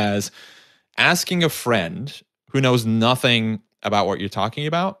simple as asking a friend who knows nothing about what you're talking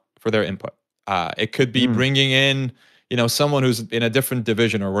about for their input. It could be bringing in, someone who's in a different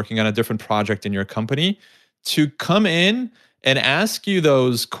division or working on a different project in your company to come in and ask you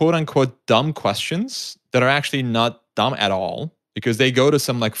those quote unquote dumb questions that are actually not dumb at all, because they go to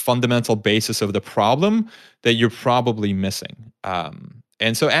some fundamental basis of the problem that you're probably missing.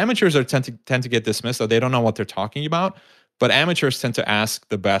 And so amateurs tend to get dismissed, so they don't know what they're talking about. But amateurs tend to ask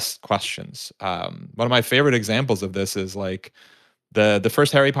the best questions. One of my favorite examples of this is the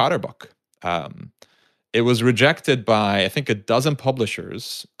first Harry Potter book. It was rejected by, I think, a dozen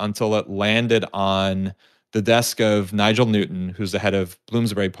publishers until it landed on the desk of Nigel Newton, who's the head of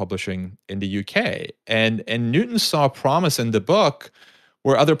Bloomsbury Publishing in the UK. And Newton saw promise in the book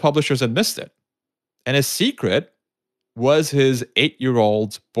where other publishers had missed it. And his secret was his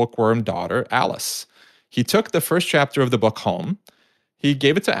 8-year-old bookworm daughter, Alice. He took the first chapter of the book home. He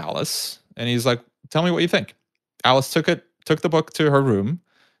gave it to Alice, and he's like, tell me what you think. Alice took the book to her room,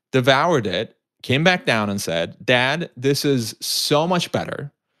 devoured it, came back down and said, Dad, this is so much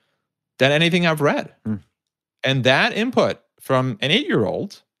better than anything I've read. And that input from an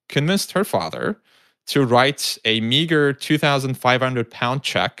 8-year-old convinced her father to write a meager 2,500 pound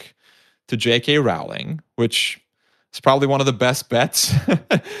check to J.K. Rowling, which is probably one of the best bets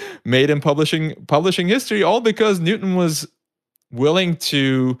made in publishing history, all because Newton was willing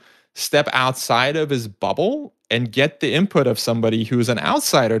to step outside of his bubble and get the input of somebody who is an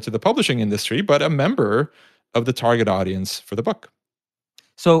outsider to the publishing industry, but a member of the target audience for the book.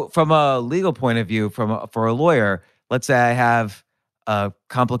 So from a legal point of view, for a lawyer, let's say I have a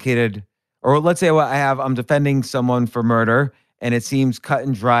complicated, or let's say I'm defending someone for murder and it seems cut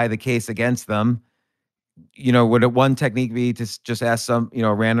and dry, the case against them. Would one technique be to just ask some,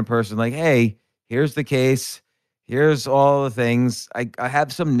 random person hey, here's the case, here's all the things. I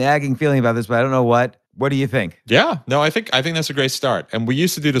have some nagging feeling about this, but I don't know what. What do you think? Yeah, no, I think that's a great start. And we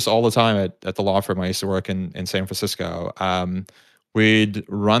used to do this all the time at the law firm I used to work in San Francisco. We'd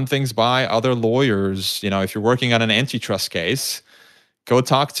run things by other lawyers. If you're working on an antitrust case, go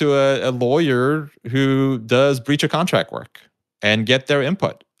talk to a lawyer who does breach of contract work and get their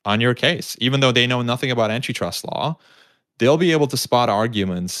input on your case. Even though they know nothing about antitrust law, they'll be able to spot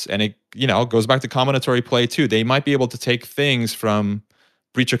arguments. And it, goes back to combinatory play too. They might be able to take things from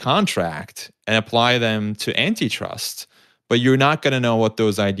breach of contract and apply them to antitrust, but you're not going to know what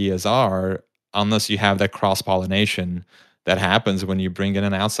those ideas are unless you have that cross-pollination that happens when you bring in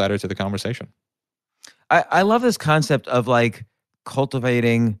an outsider to the conversation. I love this concept of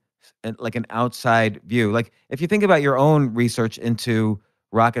cultivating an outside view. If you think about your own research into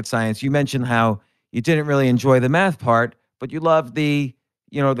rocket science, you mentioned how you didn't really enjoy the math part, but you loved the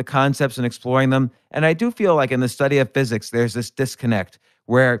concepts and exploring them. And I do feel like in the study of physics, there's this disconnect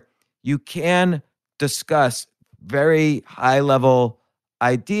where you can discuss very high level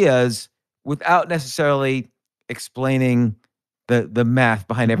ideas without necessarily explaining the math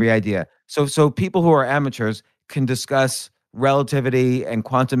behind every idea. So people who are amateurs can discuss relativity and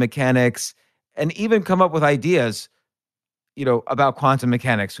quantum mechanics and even come up with ideas, about quantum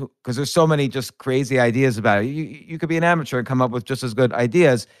mechanics, because there's so many just crazy ideas about it. You could be an amateur and come up with just as good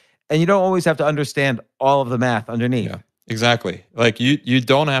ideas, and you don't always have to understand all of the math underneath. Yeah, exactly. You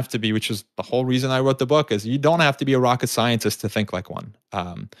don't have to be, which is the whole reason I wrote the book, is you don't have to be a rocket scientist to think like one.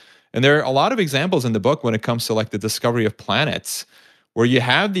 And there are a lot of examples in the book when it comes to the discovery of planets, where you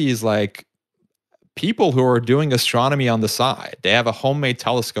have these people who are doing astronomy on the side. They have a homemade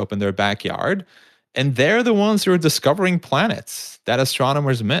telescope in their backyard, and they're the ones who are discovering planets that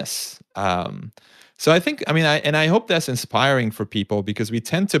astronomers miss. So I think, I hope that's inspiring for people, because we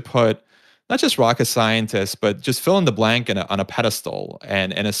tend to put not just rocket scientists, but just fill in the blank on a pedestal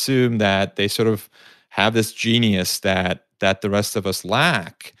and assume that they sort of have this genius that the rest of us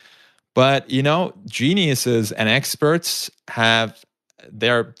lack. But, geniuses and experts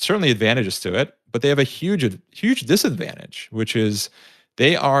there are certainly advantages to it, but they have a huge disadvantage, which is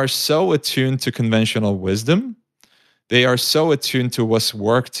they are so attuned to conventional wisdom. They are so attuned to what's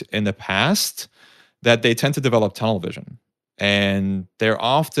worked in the past that they tend to develop tunnel vision. And they're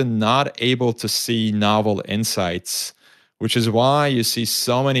often not able to see novel insights, which is why you see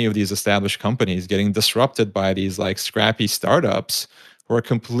so many of these established companies getting disrupted by these like scrappy startups who are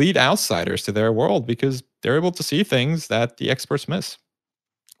complete outsiders to their world because they're able to see things that the experts miss.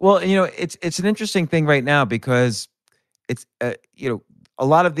 Well, it's an interesting thing right now because it's a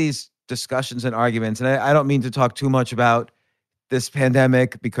lot of these discussions and arguments, and I don't mean to talk too much about this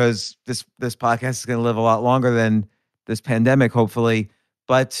pandemic because this podcast is going to live a lot longer than this pandemic, hopefully.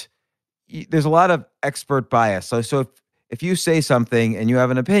 But there's a lot of expert bias. So if you say something and you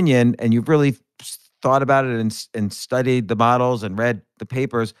have an opinion and you've really thought about it and studied the models and read the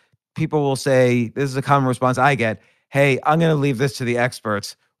papers, people will say, this is a common response I get, hey, I'm going to leave this to the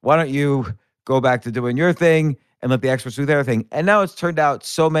experts. Why don't you go back to doing your thing and let the experts do their thing? And now it's turned out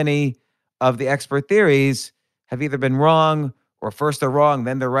so many of the expert theories have either been wrong or first they're wrong,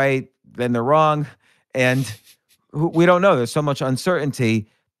 then they're right, then they're wrong. And we don't know. There's so much uncertainty,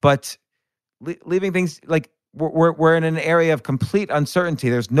 but leaving things like we're in an area of complete uncertainty.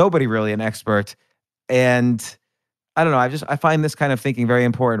 There's nobody really an expert. And I don't know. I find this kind of thinking very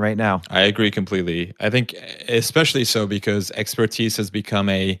important right now. I agree completely. I think especially so because expertise has become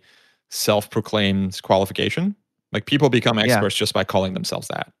a self-proclaimed qualification. Like people become experts just by calling themselves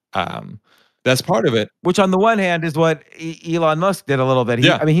that. That's part of it. Which on the one hand is what Elon Musk did a little bit.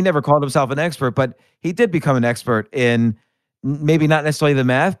 I mean, he never called himself an expert, but he did become an expert in maybe not necessarily the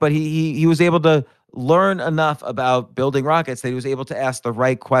math, but he was able to learn enough about building rockets that he was able to ask the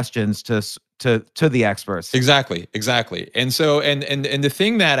right questions to the experts. Exactly. And so, and the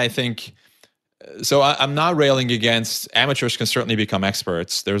thing that I think, so I'm not railing against amateurs can certainly become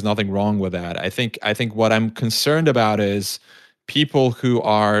experts. There's nothing wrong with that. I think what I'm concerned about is people who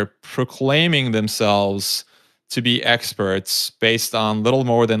are proclaiming themselves to be experts based on little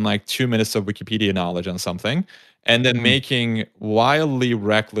more than like 2 minutes of Wikipedia knowledge on something, and then making wildly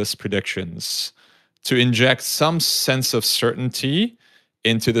reckless predictions to inject some sense of certainty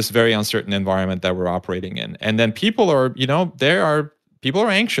into this very uncertain environment that we're operating in. And then people are, people are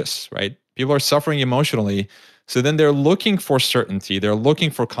anxious, right? People are suffering emotionally. So then they're looking for certainty. They're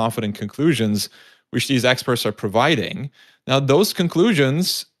looking for confident conclusions, which these experts are providing. Now, those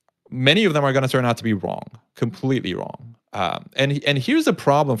conclusions, many of them are going to turn out to be wrong, completely wrong. And here's the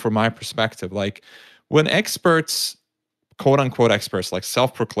problem from my perspective. Like when experts, quote unquote experts, like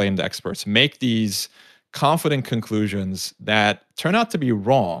self-proclaimed experts, make these confident conclusions that turn out to be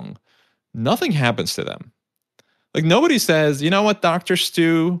wrong, nothing happens to them. Like nobody says, you know what, Dr.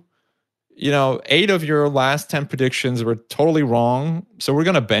 Stu, 8 of your last 10 predictions were totally wrong, so we're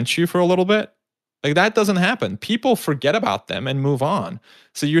going to bench you for a little bit. Like that doesn't happen. People forget about them and move on.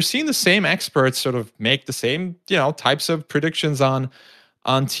 So you're seeing the same experts sort of make the same, types of predictions on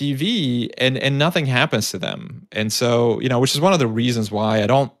TV and nothing happens to them. And so, which is one of the reasons why I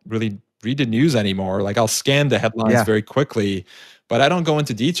don't really read the news anymore. Like I'll scan the headlines very quickly, but I don't go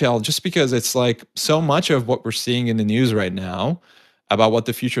into detail just because it's like so much of what we're seeing in the news right now about what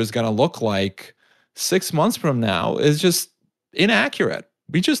the future is going to look like 6 months from now is just inaccurate.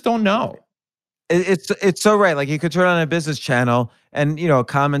 We just don't know. It's so right. Like you could turn on a business channel and, a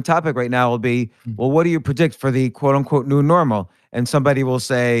common topic right now will be, well, what do you predict for the quote unquote new normal? And somebody will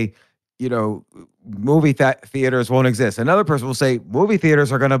say, movie theaters won't exist. Another person will say movie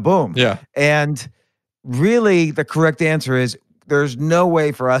theaters are going to boom. Yeah. And really the correct answer is there's no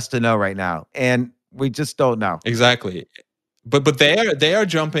way for us to know right now. And we just don't know. Exactly. But they are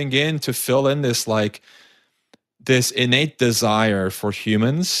jumping in to fill in this this innate desire for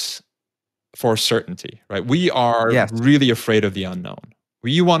humans for certainty, right? We are really afraid of the unknown.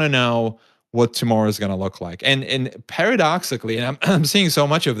 We want to know what tomorrow is going to look like. And paradoxically, and I'm seeing so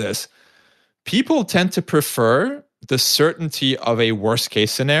much of this, people tend to prefer the certainty of a worst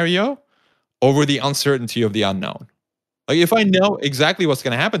case scenario over the uncertainty of the unknown. Like if I know exactly what's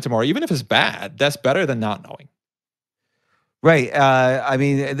going to happen tomorrow, even if it's bad, that's better than not knowing. Right. I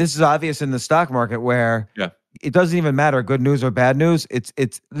mean, this is obvious in the stock market where it doesn't even matter good news or bad news.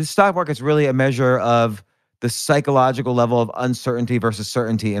 It's the stock market's really a measure of the psychological level of uncertainty versus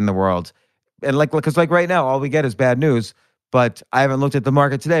certainty in the world. And because right now, all we get is bad news. But I haven't looked at the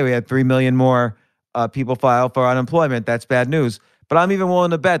market today. We had 3 million more people file for unemployment. That's bad news. But I'm even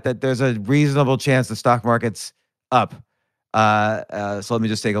willing to bet that there's a reasonable chance the stock market's up. So let me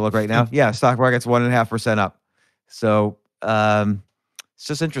just take a look right now. Yeah, stock market's 1.5% up. So it's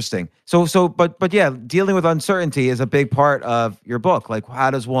just interesting. But yeah, dealing with uncertainty is a big part of your book. Like,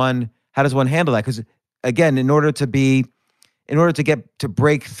 how does one handle that? Because again, in order to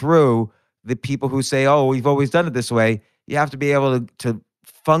break through the people who say, "Oh, we've always done it this way," you have to be able to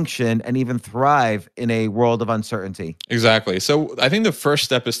function and even thrive in a world of uncertainty? Exactly. So I think the first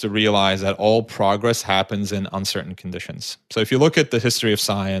step is to realize that all progress happens in uncertain conditions. So if you look at the history of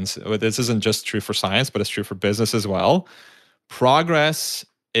science, this isn't just true for science, but it's true for business as well. Progress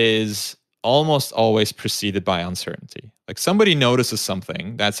is almost always preceded by uncertainty. Like somebody notices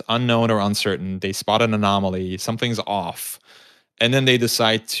something that's unknown or uncertain, they spot an anomaly, something's off, and then they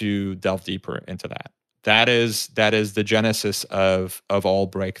decide to delve deeper into that. That is the genesis of all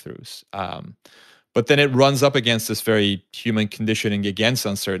breakthroughs. But then it runs up against this very human conditioning against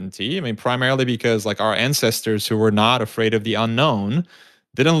uncertainty. I mean, primarily because like our ancestors who were not afraid of the unknown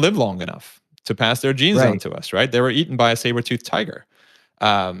didn't live long enough to pass their genes on Right. to us, right? They were eaten by a saber-toothed tiger.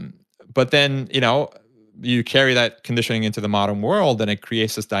 But then, you carry that conditioning into the modern world and it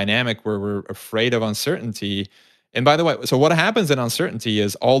creates this dynamic where we're afraid of uncertainty. And by the way, so what happens in uncertainty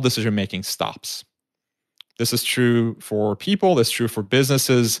is all decision making stops. This is true for people, this is true for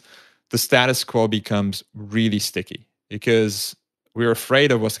businesses. The status quo becomes really sticky because we're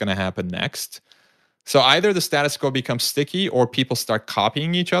afraid of what's going to happen next. So either the status quo becomes sticky or people start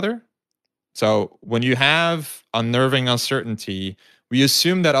copying each other. So when you have unnerving uncertainty, we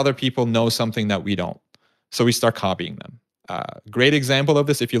assume that other people know something that we don't. So we start copying them. Great example of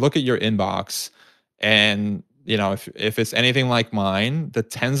this, if you look at your inbox and if it's anything like mine, the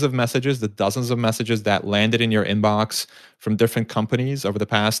tens of messages, the dozens of messages that landed in your inbox from different companies over the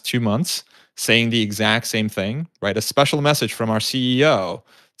past 2 months saying the exact same thing, right? A special message from our CEO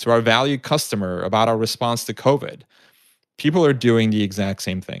to our valued customer about our response to COVID. People are doing the exact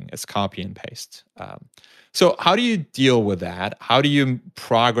same thing. It's copy and paste. So how do you deal with that? How do you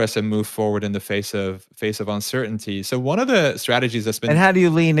progress and move forward in the face of uncertainty? So one of the strategies that's been And how do you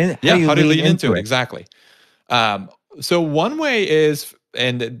lean in? how do you lean into it? Exactly. So one way is,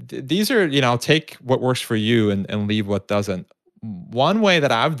 and these are, take what works for you and leave what doesn't. One way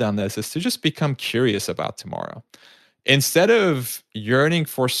that I've done this is to just become curious about tomorrow. Instead of yearning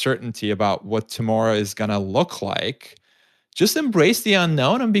for certainty about what tomorrow is going to look like, just embrace the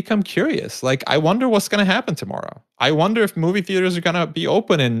unknown and become curious. Like, I wonder what's going to happen tomorrow. I wonder if movie theaters are going to be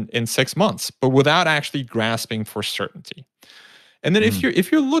open in 6 months, but without actually grasping for certainty. And then if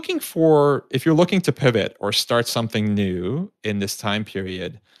you're looking to pivot or start something new in this time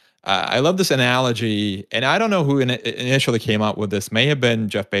period, I love this analogy, and I don't know who initially came up with this. May have been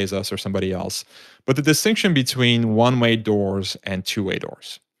Jeff Bezos or somebody else, but the distinction between one-way doors and two-way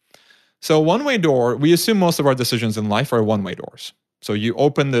doors. So one-way door, we assume most of our decisions in life are one-way doors. So you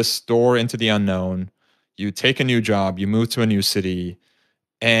open this door into the unknown, you take a new job, you move to a new city,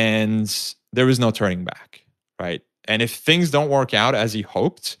 and there is no turning back, right? And if things don't work out as you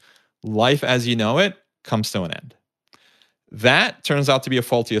hoped, life as you know it comes to an end. That turns out to be a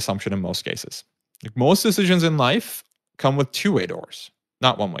faulty assumption in most cases. Like, most decisions in life come with two-way doors,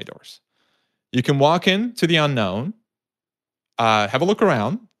 not one-way doors. You can walk into the unknown, have a look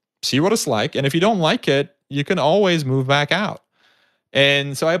around, see what it's like, and if you don't like it, you can always move back out.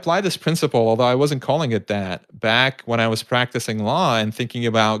 And so I applied this principle, although I wasn't calling it that, back when I was practicing law and thinking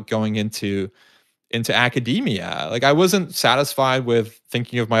about going into academia. Like, I wasn't satisfied with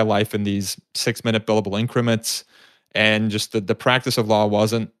thinking of my life in these 6-minute billable increments, and just the practice of law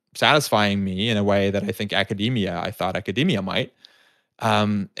wasn't satisfying me in a way that I thought academia might.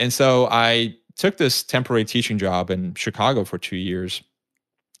 And so I took this temporary teaching job in Chicago for 2 years.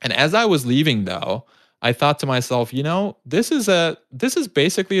 And as I was leaving, though, I thought to myself, this is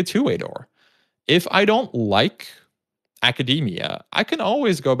basically a two-way door. If I don't like academia, I can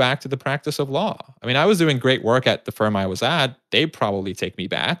always go back to the practice of law. I mean, I was doing great work at the firm I was at. They'd probably take me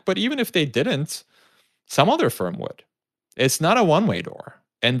back. But even if they didn't, some other firm would. It's not a one-way door.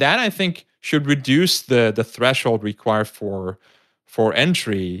 And that, I think, should reduce the threshold required for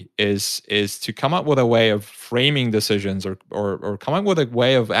entry is to come up with a way of framing decisions or come up with a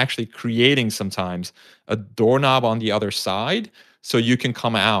way of actually creating sometimes a doorknob on the other side so you can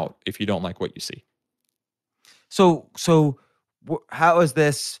come out if you don't like what you see. So how is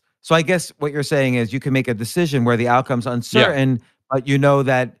this? So I guess what you're saying is you can make a decision where the outcome's uncertain, but you know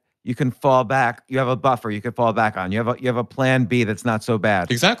that you can fall back. You have a buffer you can fall back on. You have a plan B that's not so bad.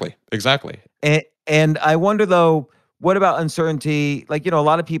 Exactly. And I wonder, though, what about uncertainty? Like, a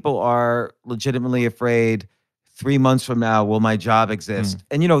lot of people are legitimately afraid 3 months from now, will my job exist?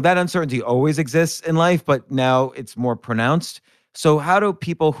 And, that uncertainty always exists in life, but now it's more pronounced. So how do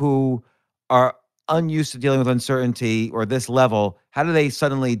people who are unused to dealing with uncertainty or this level, how do they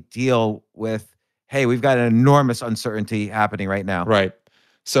suddenly deal with, hey, we've got an enormous uncertainty happening right now? Right.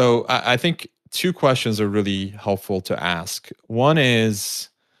 So I think two questions are really helpful to ask. One is,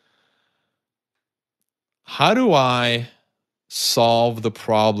 how do I solve the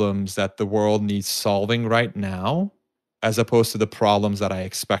problems that the world needs solving right now, as opposed to the problems that I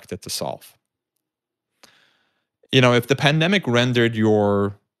expect it to solve. If the pandemic rendered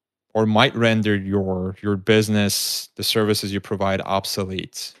or might render your business, the services you provide,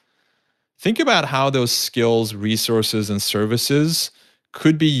 obsolete, think about how those skills, resources, and services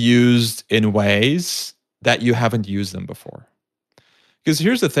could be used in ways that you haven't used them before. Because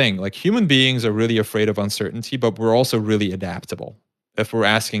here's the thing, like human beings are really afraid of uncertainty, but we're also really adaptable if we're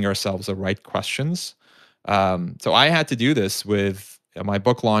asking ourselves the right questions. So I had to do this with my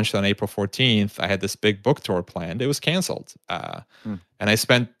book launched on April 14th. I had this big book tour planned. It was canceled. And I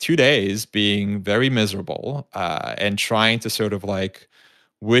spent 2 days being very miserable and trying to sort of like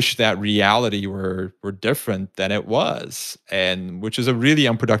wish that reality were different than it was, and which is a really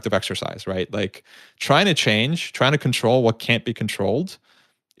unproductive exercise, right? Like trying to change, trying to control what can't be controlled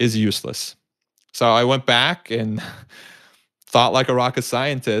is useless. So I went back and thought like a rocket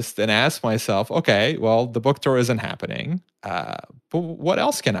scientist and asked myself, okay, well, the book tour isn't happening, but what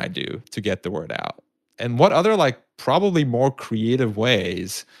else can I do to get the word out? And what other like probably more creative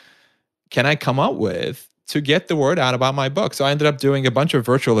ways can I come up with to get the word out about my book? So I ended up doing a bunch of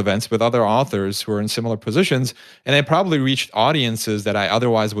virtual events with other authors who are in similar positions, and I probably reached audiences that I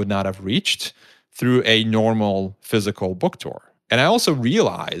otherwise would not have reached through a normal physical book tour. And I also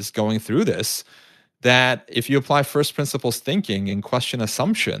realized going through this that if you apply first principles thinking and question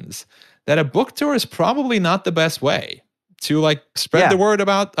assumptions, that a book tour is probably not the best way to like spread the word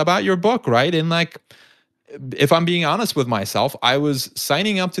about your book, right? And like, if I'm being honest with myself, I was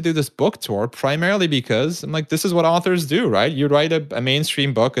signing up to do this book tour primarily because I'm like, this is what authors do, right? You write a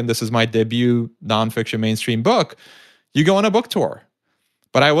mainstream book, and this is my debut nonfiction mainstream book. You go on a book tour.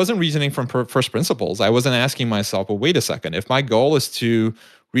 But I wasn't reasoning from first principles. I wasn't asking myself, well, wait a second. If my goal is to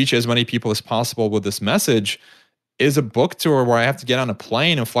reach as many people as possible with this message, is a book tour where I have to get on a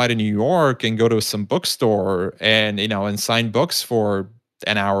plane and fly to New York and go to some bookstore and sign books for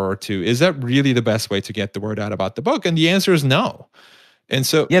an hour or two, is that really the best way to get the word out about the book? And the answer is no. And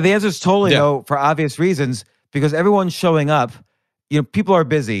so the answer is totally no, for obvious reasons, because everyone's showing up. People are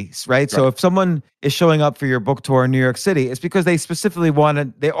busy, right? So if someone is showing up for your book tour in New York City, it's because they specifically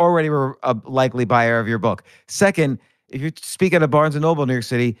they already were a likely buyer of your book. Second, if you speak at a Barnes & Noble in New York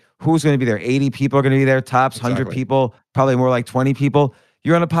City, who's going to be there? 80 people are going to be there, tops, 100 people, probably more like 20 people.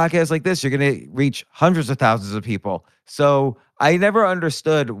 You're on a podcast like this, you're going to reach hundreds of thousands of people. So I never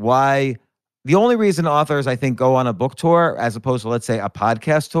understood why. The only reason authors, I think, go on a book tour as opposed to, let's say, a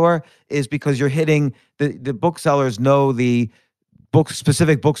podcast tour is because you're hitting the booksellers know the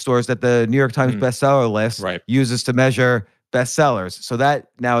specific bookstores that the New York Times bestseller list uses to measure bestsellers. So that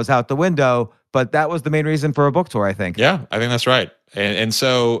now is out the window, but that was the main reason for a book tour, I think. Yeah, I think that's right. And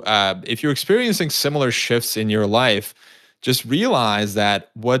so if you're experiencing similar shifts in your life, just realize that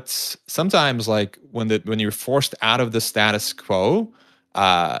what's sometimes like when you're forced out of the status quo,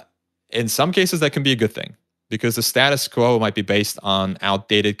 in some cases that can be a good thing, because the status quo might be based on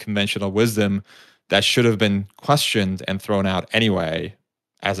outdated conventional wisdom that should have been questioned and thrown out anyway,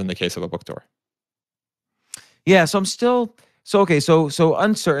 as in the case of a book tour. Yeah, so I'm still so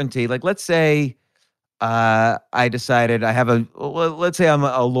uncertainty. Like, let's say I decided let's say I'm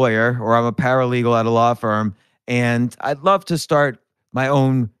a lawyer or I'm a paralegal at a law firm, and I'd love to start my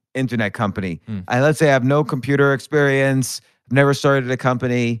own internet company. Let's say I have no computer experience, never started a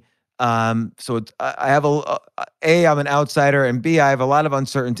company. So I have I'm an outsider, and B, I have a lot of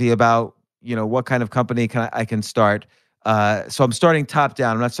uncertainty about what kind of company I can start. So I'm starting top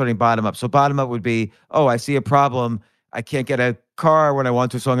down. I'm not starting bottom up. So bottom up would be, I see a problem. I can't get a car when I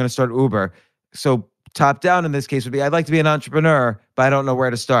want to, so I'm going to start Uber. So top down in this case would be, I'd like to be an entrepreneur, but I don't know where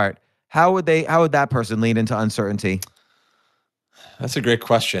to start. How would that person lean into uncertainty? That's a great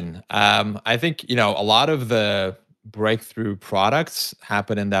question. I think, a lot of the breakthrough products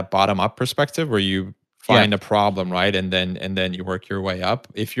happen in that bottom up perspective where you find a problem, right? And then you work your way up.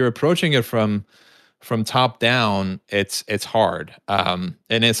 If you're approaching it from top down, it's hard. And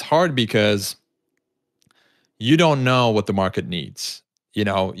it's hard because you don't know what the market needs.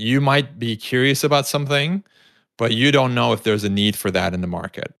 You might be curious about something, but you don't know if there's a need for that in the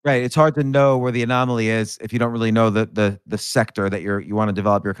market. Right. It's hard to know where the anomaly is if you don't really know the sector that you want to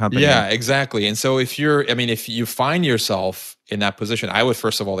develop your company Yeah, in. exactly. And so if you find yourself in that position, I would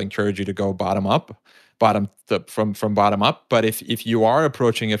first of all encourage you to go bottom up. From bottom up. But if you are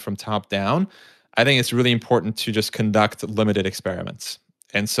approaching it from top down, I think it's really important to just conduct limited experiments.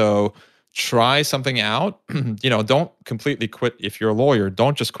 And so try something out. Don't completely quit. If you're a lawyer,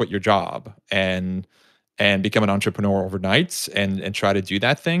 don't just quit your job and become an entrepreneur overnight and try to do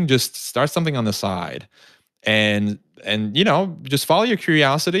that thing. Just start something on the side. And and just follow your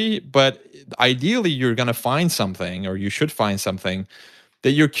curiosity. But ideally, you're going to find something, or you should find something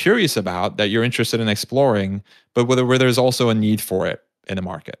that you're curious about, that you're interested in exploring, but where there's also a need for it in the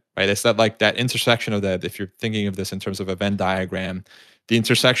market, right? It's that intersection of that. If you're thinking of this in terms of a Venn diagram, the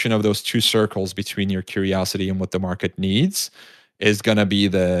intersection of those two circles between your curiosity and what the market needs is going to be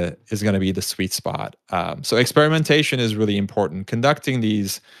the sweet spot. So experimentation is really important. Conducting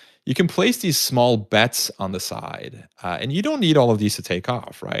these, you can place these small bets on the side, and you don't need all of these to take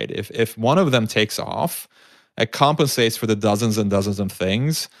off, right? If one of them takes off, it compensates for the dozens and dozens of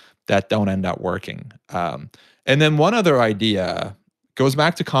things that don't end up working. And then one other idea goes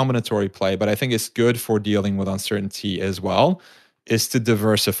back to combinatory play, but I think it's good for dealing with uncertainty as well, is to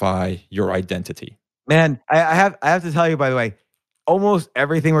diversify your identity. Man, I have to tell you, by the way, almost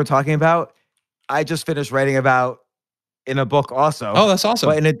everything we're talking about, I just finished writing about in a book also. Oh, that's awesome.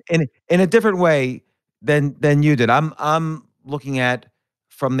 But in a different way than you did. I'm looking at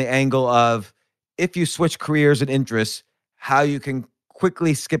from the angle of, if you switch careers and interests, how you can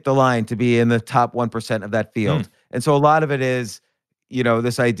quickly skip the line to be in the top 1% of that field. And so a lot of it is,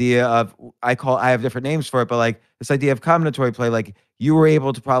 this idea of, I have different names for it, but like this idea of combinatory play, like you were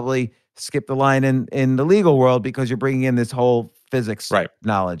able to probably skip the line in the legal world because you're bringing in this whole physics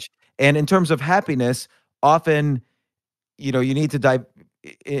knowledge. And in terms of happiness, often, you need to dive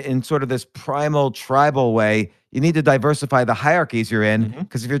in sort of this primal tribal way. You need to diversify the hierarchies you're in,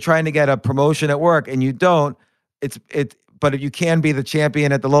 because if you're trying to get a promotion at work and you don't, but if you can be the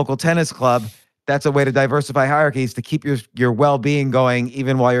champion at the local tennis club, that's a way to diversify hierarchies to keep your well-being going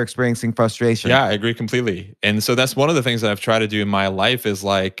even while you're experiencing frustration. Yeah, I agree completely. And so that's one of the things that I've tried to do in my life is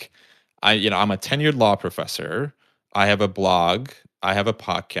like, I'm a tenured law professor. I have a blog. I have a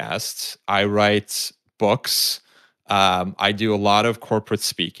podcast. I write books. I do a lot of corporate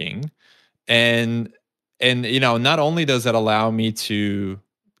speaking. And not only does that allow me to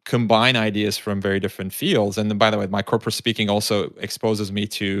combine ideas from very different fields, and then, by the way, my corporate speaking also exposes me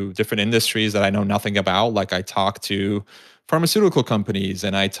to different industries that I know nothing about. Like I talk to pharmaceutical companies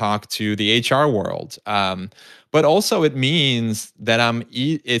and I talk to the HR world. But also it means that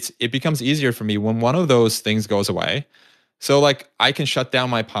it becomes easier for me when one of those things goes away. So like I can shut down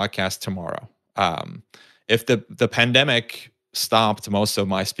my podcast tomorrow. If the pandemic stopped most of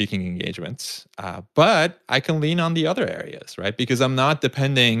my speaking engagements, but I can lean on the other areas, right? Because I'm not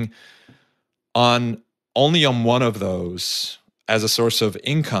depending only on one of those as a source of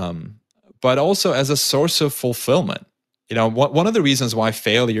income, but also as a source of fulfillment. One of the reasons why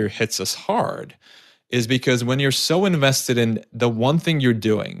failure hits us hard is because when you're so invested in the one thing you're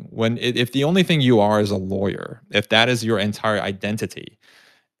doing, if the only thing you are is a lawyer, if that is your entire identity,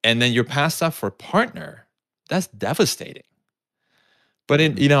 and then you're passed up for a partner, that's devastating. But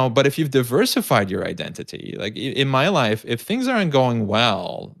but if you've diversified your identity, like in my life, if things aren't going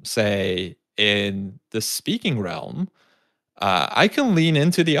well, say in the speaking realm, I can lean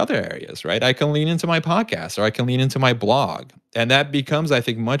into the other areas, right? I can lean into my podcast, or I can lean into my blog, and that becomes, I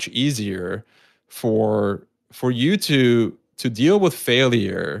think, much easier for you to deal with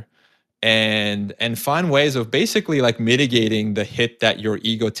failure and find ways of basically like mitigating the hit that your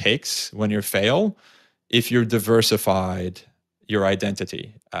ego takes when you fail, if you're diversified your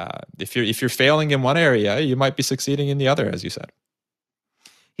identity. If you're failing in one area, you might be succeeding in the other, as you said.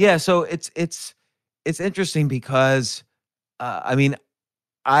 Yeah, so it's interesting because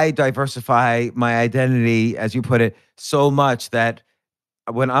I diversify my identity, as you put it, so much that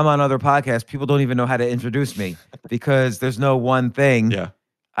when I'm on other podcasts, people don't even know how to introduce me because there's no one thing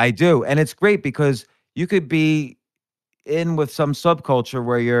I do. And it's great because you could be in with some subculture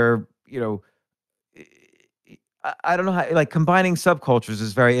where you're, I don't know how, like combining subcultures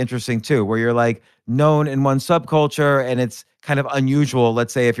is very interesting too, where you're like known in one subculture and it's kind of unusual.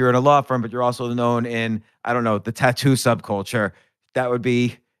 Let's say if you're in a law firm, but you're also known in, I don't know, the tattoo subculture, that would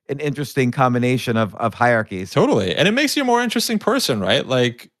be an interesting combination of hierarchies. Totally. And it makes you a more interesting person, right?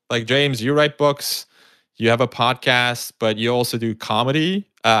 Like James, you write books, you have a podcast, but you also do comedy.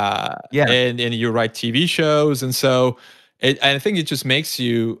 And you write TV shows. And so I think it just makes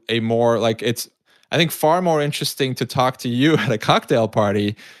you a more I think far more interesting to talk to you at a cocktail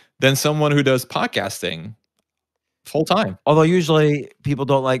party than someone who does podcasting full time. Although usually people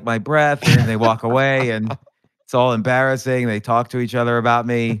don't like my breath and they walk away and it's all embarrassing. They talk to each other about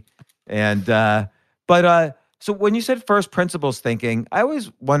me. And, so when you said first principles thinking, I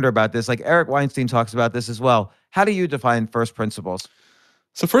always wonder about this. Like Eric Weinstein talks about this as well. How do you define first principles?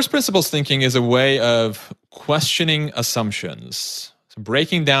 So first principles thinking is a way of questioning assumptions. So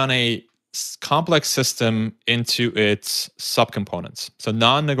breaking down a complex system into its subcomponents. So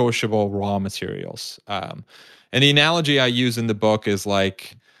non-negotiable raw materials. And the analogy I use in the book is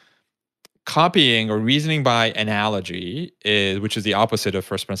like copying or reasoning by analogy, which is the opposite of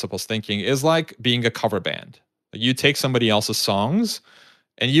first principles thinking, is like being a cover band. You take somebody else's songs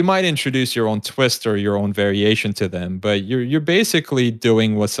and you might introduce your own twist or your own variation to them, but you're basically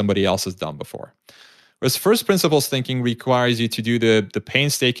doing what somebody else has done before. Whereas first principles thinking requires you to do the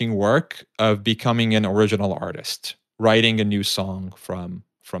painstaking work of becoming an original artist, writing a new song from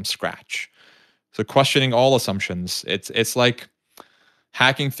scratch. So questioning all assumptions. It's like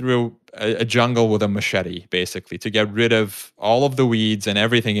hacking through a jungle with a machete, basically, to get rid of all of the weeds and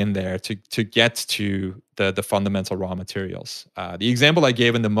everything in there to get to the fundamental raw materials. The example I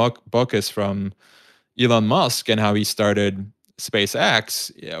gave in the book is from Elon Musk and how he started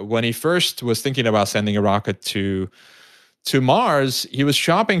SpaceX. When he first was thinking about sending a rocket to Mars, he was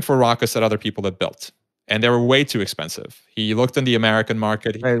shopping for rockets that other people had built, and they were way too expensive. He looked in the American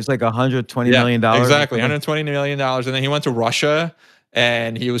market. Right, it was like $120 million. Exactly, $120 million. And then he went to Russia,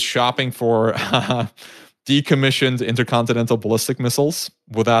 and he was shopping for decommissioned intercontinental ballistic missiles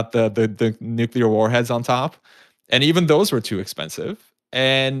without the nuclear warheads on top. And even those were too expensive.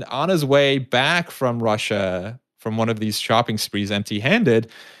 And on his way back from Russia, from one of these shopping sprees empty-handed,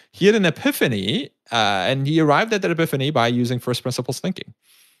 he had an epiphany, and he arrived at that epiphany by using first principles thinking.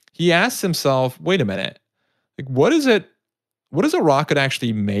 He asked himself, wait a minute, like what is a rocket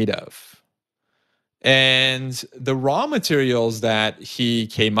actually made of? And the raw materials that he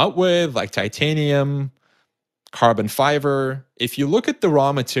came up with, like titanium, carbon fiber, if you look at the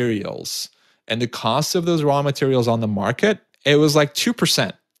raw materials and the cost of those raw materials on the market, it was like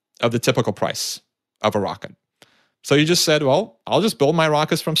 2% of the typical price of a rocket. So you just said, well, I'll just build my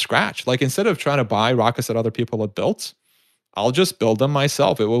rockets from scratch. Like instead of trying to buy rockets that other people have built, I'll just build them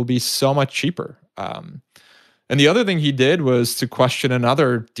myself. It will be so much cheaper. And the other thing he did was to question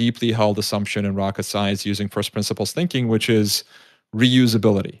another deeply held assumption in rocket science using first principles thinking, which is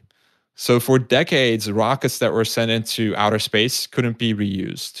reusability. So for decades, rockets that were sent into outer space couldn't be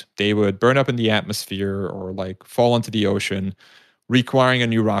reused. They would burn up in the atmosphere or like fall into the ocean, requiring a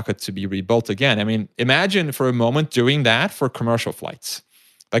new rocket to be rebuilt again. I mean, imagine for a moment doing that for commercial flights.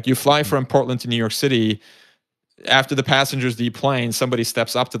 Like you fly from Portland to New York City, after the passengers deplane, somebody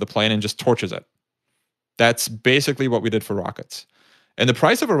steps up to the plane and just torches it. That's basically what we did for rockets. And the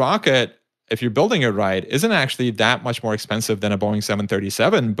price of a rocket, if you're building it right, isn't actually that much more expensive than a Boeing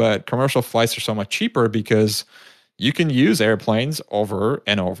 737, but commercial flights are so much cheaper because you can use airplanes over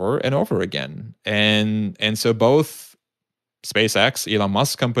and over and over again. And so both SpaceX, Elon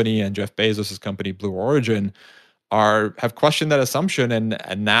Musk's company, and Jeff Bezos' company, Blue Origin, have questioned that assumption and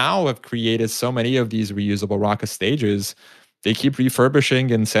now have created so many of these reusable rocket stages. They keep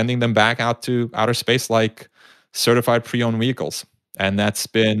refurbishing and sending them back out to outer space like certified pre-owned vehicles. And that's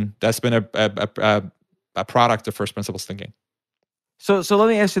been a product of first principles thinking. So let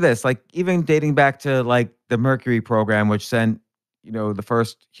me ask you this, like even dating back to like the Mercury program, which sent, the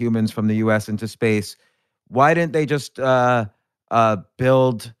first humans from the US into space, why didn't they just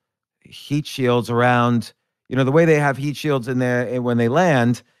build heat shields around, the way they have heat shields in there when they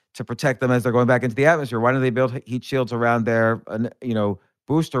land to protect them as they're going back into the atmosphere? Why don't they build heat shields around their,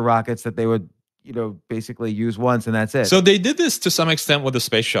 booster rockets that they would, basically use once and that's it? So they did this to some extent with the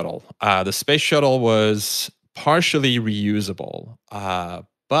space shuttle. The space shuttle was partially reusable,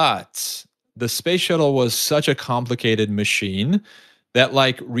 but the space shuttle was such a complicated machine that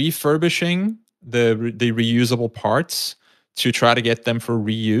like refurbishing the reusable parts to try to get them for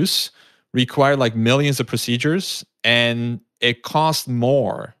reuse required like millions of procedures, and it cost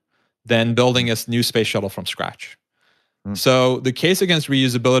more than building a new space shuttle from scratch. So the case against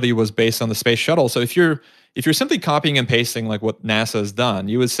reusability was based on the space shuttle. So if you're simply copying and pasting like what NASA has done,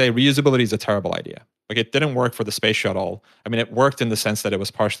 you would say reusability is a terrible idea. Like it didn't work for the space shuttle. I mean, it worked in the sense that it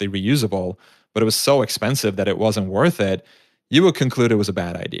was partially reusable, but it was so expensive that it wasn't worth it. You would conclude it was a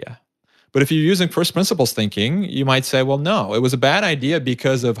bad idea. But if you're using first principles thinking, you might say, well, no, it was a bad idea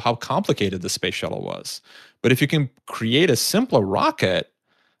because of how complicated the space shuttle was. But if you can create a simpler rocket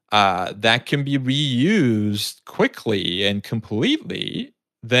that can be reused quickly and completely,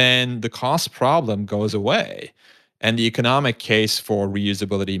 then the cost problem goes away. And the economic case for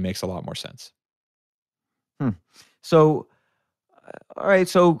reusability makes a lot more sense. So, all right.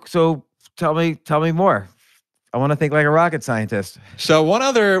 So tell me more. I want to think like a rocket scientist. So one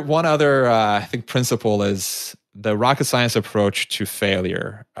other I think principle is the rocket science approach to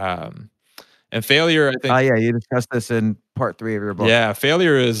failure. And failure, I think. Yeah, you discussed this in part 3 of your book. Yeah,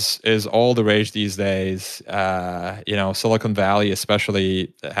 failure is all the rage these days. Silicon Valley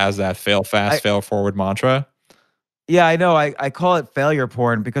especially has that fail fast, fail forward mantra. Yeah, I know. I call it failure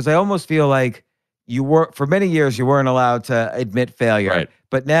porn because I almost feel like, for many years you weren't allowed to admit failure. Right.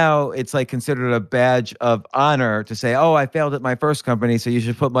 But now it's like considered a badge of honor to say, "Oh, I failed at my first company, so you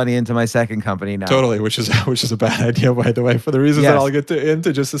should put money into my second company now." Totally, which is a bad idea, by the way, for the reasons that Yes. I'll get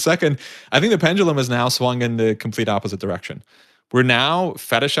into just a second. I think the pendulum has now swung in the complete opposite direction. We're now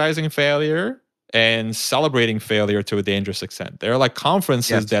fetishizing failure and celebrating failure to a dangerous extent. There are like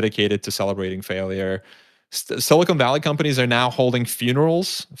conferences dedicated to celebrating failure. Silicon Valley companies are now holding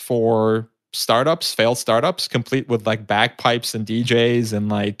funerals for failed startups, complete with like bagpipes and DJs and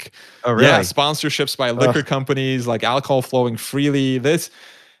like, sponsorships by liquor companies, like alcohol flowing freely.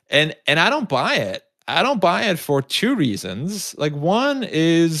 And I don't buy it. I don't buy it for two reasons. Like, one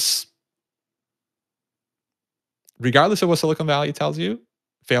is, regardless of what Silicon Valley tells you,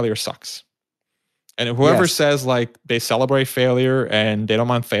 failure sucks. And whoever says like they celebrate failure and they don't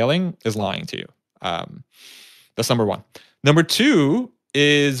mind failing is lying to you. That's number one. Number two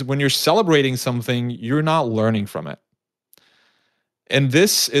is, when you're celebrating something, you're not learning from it. And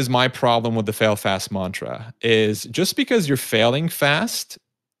this is my problem with the fail fast mantra, is just because you're failing fast,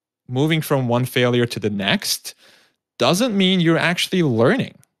 moving from one failure to the next doesn't mean you're actually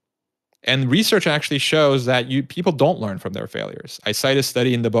learning. And research actually shows that people don't learn from their failures. I cite a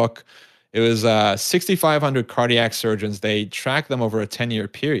study in the book. It was 6,500 cardiac surgeons. They tracked them over a 10-year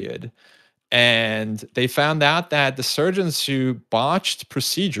period. And they found out that the surgeons who botched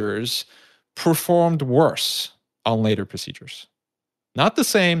procedures performed worse on later procedures. Not the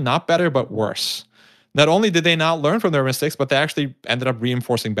same, not better, but worse. Not only did they not learn from their mistakes, but they actually ended up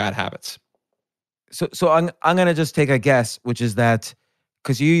reinforcing bad habits. So I'm going to just take a guess, which is that,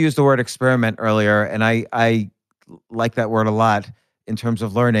 because you used the word experiment earlier, and I like that word a lot in terms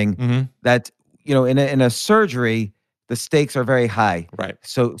of learning, that, in a surgery, the stakes are very high. Right.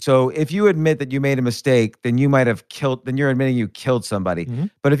 So if you admit that you made a mistake, then you're admitting you killed somebody.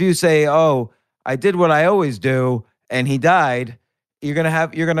 But if you say, "Oh, I did what I always do and he died," you're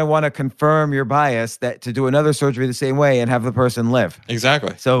going to want to confirm your bias that to do another surgery the same way and have the person live.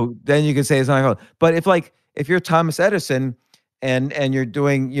 Exactly. So then you can say it's not my fault. But if you're Thomas Edison and you're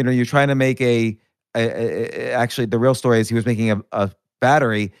doing, you're trying to make actually the real story is he was making a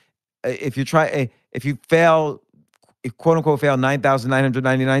battery. If you fail, quote unquote, fail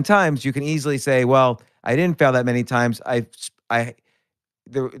 9,999 times, you can easily say, "Well, I didn't fail that many times.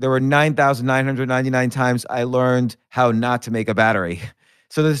 There were 9,999 times I learned how not to make a battery."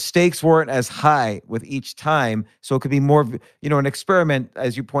 So the stakes weren't as high with each time. So it could be more, an experiment,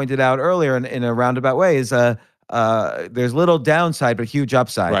 as you pointed out earlier in a roundabout way, is there's little downside but huge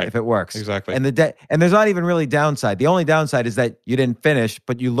upside if it works. Exactly. And there's not even really downside. The only downside is that you didn't finish,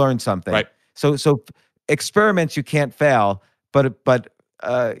 but you learned something. Right. So experiments you can't fail, but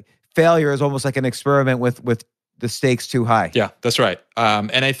failure is almost like an experiment with the stakes too high. Yeah, that's right.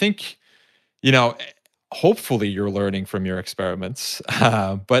 And I think, hopefully you're learning from your experiments,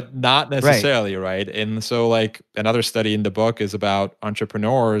 but not necessarily, right? And so like another study in the book is about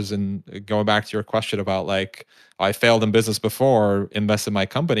entrepreneurs, and going back to your question about like, I failed in business before, invest in my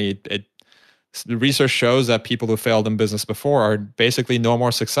company. The research shows that people who failed in business before are basically no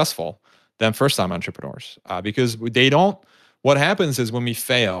more successful than first-time entrepreneurs, because what happens is when we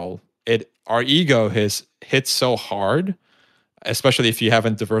fail, our ego has hit so hard, especially if you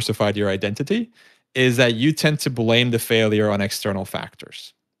haven't diversified your identity, is that you tend to blame the failure on external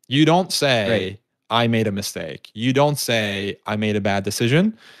factors. You don't say, "I made a mistake." You don't say, "I made a bad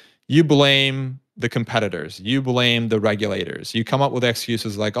decision." You blame the competitors. You blame the regulators. You come up with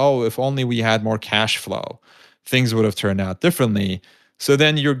excuses like, "Oh, if only we had more cash flow, things would have turned out differently." So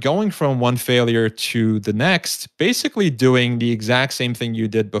then you're going from one failure to the next, basically doing the exact same thing you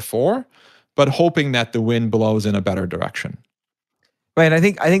did before, but hoping that the wind blows in a better direction. Right. I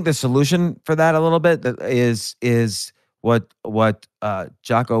think the solution for that a little bit is what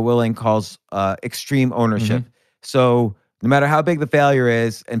Jocko Willink calls extreme ownership. So no matter how big the failure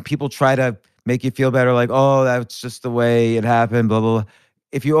is, and people try to make you feel better, like, "Oh, that's just the way it happened," blah blah blah.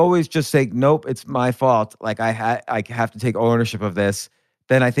 If you always just say, "Nope, it's my fault," like I have to take ownership of this,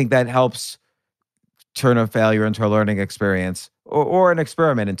 then I think that helps turn a failure into a learning experience, or an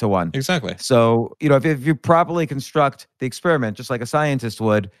experiment into one. Exactly. So, if you properly construct the experiment, just like a scientist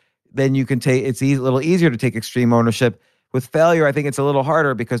would, then you can it's a little easier to take extreme ownership. With failure, I think it's a little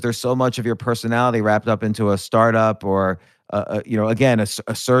harder because there's so much of your personality wrapped up into a startup or, again,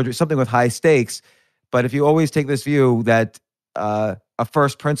 a surgery, something with high stakes. But if you always take this view that a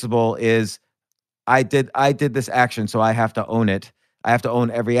first principle is, I did this action, so I have to own it. I have to own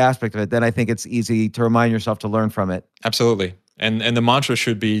every aspect of it. Then I think it's easy to remind yourself to learn from it. Absolutely. And the mantra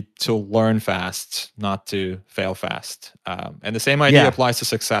should be to learn fast, not to fail fast. And the same idea applies to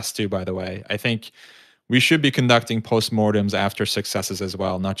success too, by the way. I think we should be conducting postmortems after successes as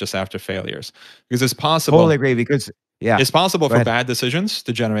well, not just after failures. Because it's possible. Totally agree. Because it's possible Go for ahead. bad decisions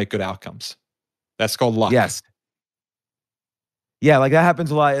to generate good outcomes. That's called luck. Yes. Yeah, like that happens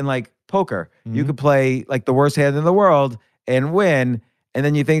a lot in like poker. You could play like the worst hand in the world and win, and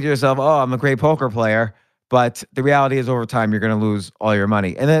then you think to yourself, "Oh, I'm a great poker player." But the reality is, over time, you're going to lose all your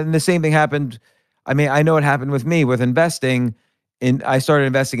money. And then the same thing happened. I mean, I know it happened with me with investing. I started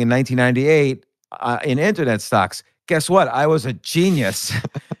investing in 1998 in internet stocks. Guess what? I was a genius.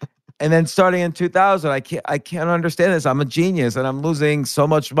 And then starting in 2000, I can't understand this. I'm a genius, and I'm losing so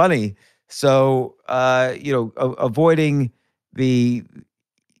much money. So, avoiding the,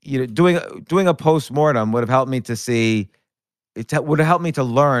 doing a postmortem would have helped me to see. Would have helped me to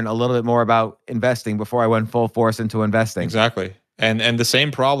learn a little bit more about investing before I went full force into investing. Exactly. And the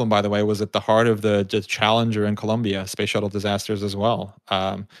same problem, by the way, was at the heart of the Challenger and Columbia space shuttle disasters as well.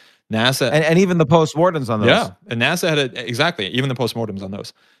 NASA and even the postmortems on those. Yeah, and NASA had even the postmortems on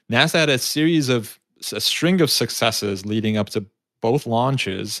those. NASA had a string of successes leading up to both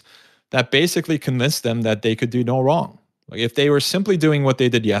launches that basically convinced them that they could do no wrong. Like if they were simply doing what they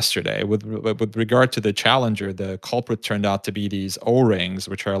did yesterday, with regard to the Challenger, the culprit turned out to be these O-rings,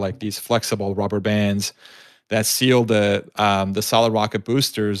 which are like these flexible rubber bands that seal the solid rocket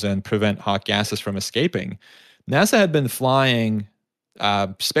boosters and prevent hot gases from escaping. NASA had been flying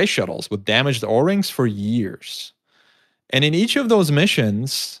space shuttles with damaged O-rings for years. And in each of those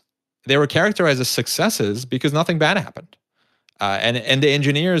missions, they were characterized as successes because nothing bad happened. And the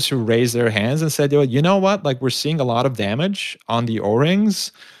engineers who raised their hands and said, you know what, like we're seeing a lot of damage on the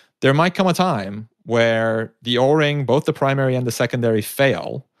O-rings. There might come a time where the O-ring, both the primary and the secondary,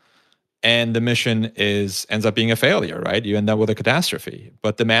 fail, and the mission ends up being a failure, right? You end up with a catastrophe.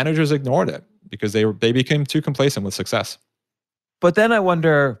 But the managers ignored it because they became too complacent with success. But then I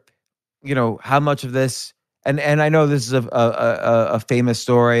wonder, how much of this, and I know this is a famous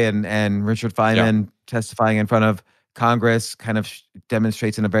story, and Richard Feynman testifying in front of Congress kind of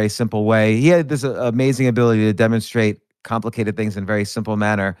demonstrates in a very simple way. He had this amazing ability to demonstrate complicated things in a very simple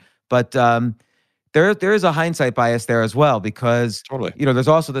manner. But there is a hindsight bias there as well, because totally. There's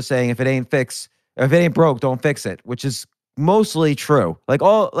also the saying, if it ain't broke, don't fix it, which is mostly true.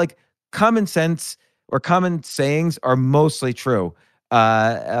 Like common sense or common sayings are mostly true.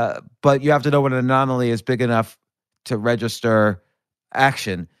 But you have to know when an anomaly is big enough to register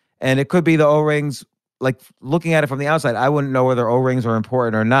action. And it could be the O-rings. Like looking at it from the outside, I wouldn't know whether O-rings are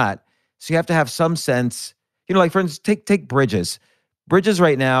important or not. So you have to have some sense, like for instance, take bridges. Bridges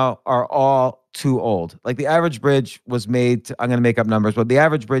right now are all too old. Like the average bridge was made I'm going to make up numbers, but the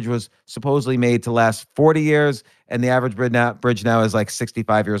average bridge was supposedly made to last 40 years, and the average bridge now is like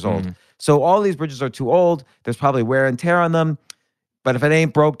 65 years old. So all these bridges are too old. There's probably wear and tear on them. But if it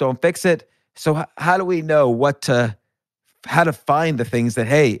ain't broke, don't fix it. So how do we know how to find the things that,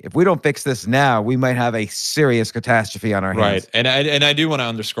 hey, if we don't fix this now, we might have a serious catastrophe on our hands? Right. And I do want to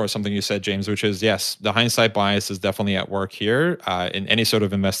underscore something you said, James, which is, yes, the hindsight bias is definitely at work here. In any sort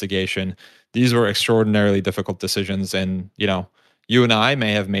of investigation, these were extraordinarily difficult decisions. And, you and I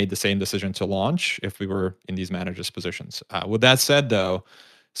may have made the same decision to launch if we were in these managers' positions. With that said, though,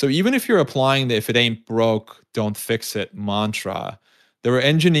 so even if you're applying the if it ain't broke, don't fix it mantra, there were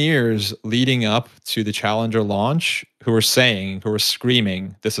engineers leading up to the Challenger launch who were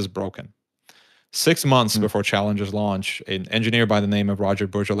screaming, this is broken. 6 months before Challenger's launch, an engineer by the name of Roger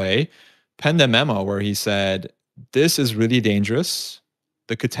Bourgelat penned a memo where he said, this is really dangerous.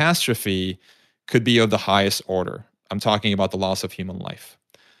 The catastrophe could be of the highest order. I'm talking about the loss of human life.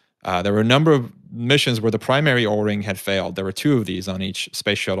 There were a number of missions where the primary O-ring had failed. There were 2 of these on each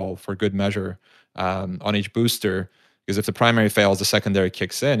space shuttle for good measure, on each booster. Because if the primary fails, the secondary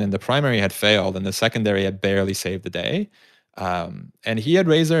kicks in, and the primary had failed, and the secondary had barely saved the day, and he had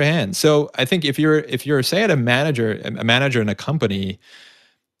raised their hand. So I think if you're say a manager in a company,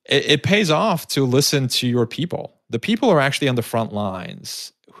 it pays off to listen to your people. The people are actually on the front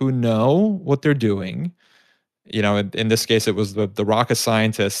lines who know what they're doing. In this case, it was the rocket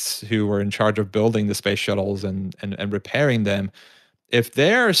scientists who were in charge of building the space shuttles and repairing them. If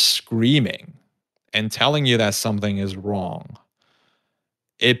they're screaming and telling you that something is wrong,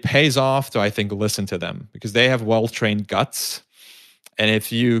 it pays off to, I think, listen to them, because they have well-trained guts. And if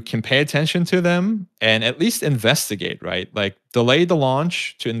you can pay attention to them and at least investigate, right? Like delay the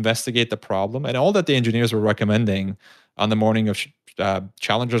launch to investigate the problem. And all that the engineers were recommending on the morning of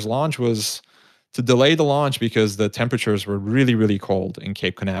Challenger's launch was to delay the launch because the temperatures were really, really cold in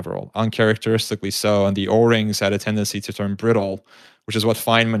Cape Canaveral, uncharacteristically so, and the O-rings had a tendency to turn brittle, which is what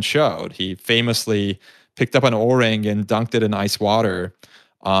Feynman showed. He famously picked up an O-ring and dunked it in ice water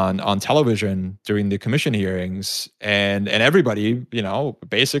on television during the commission hearings, and everybody,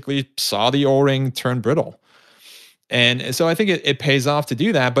 basically saw the O-ring turn brittle. And so I think it pays off to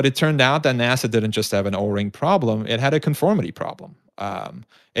do that, but it turned out that NASA didn't just have an O-ring problem, it had a conformity problem.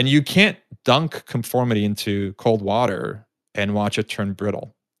 And you can't dunk conformity into cold water and watch it turn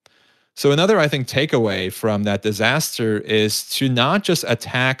brittle. So another, I think, takeaway from that disaster is to not just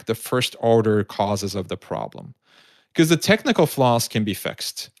attack the first order causes of the problem, because the technical flaws can be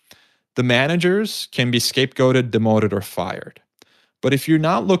fixed. The managers can be scapegoated, demoted, or fired. But if you're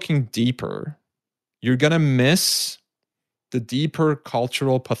not looking deeper, you're going to miss the deeper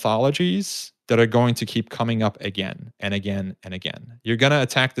cultural pathologies that are going to keep coming up again and again and again. You're going to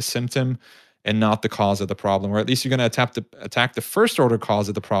attack the symptom and not the cause of the problem, or at least you're going to attack the first order cause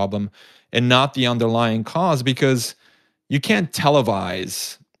of the problem and not the underlying cause, because you can't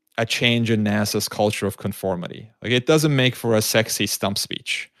televise a change in NASA's culture of conformity. Like, it doesn't make for a sexy stump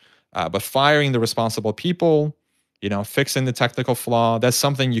speech. But firing the responsible people, fixing the technical flaw, that's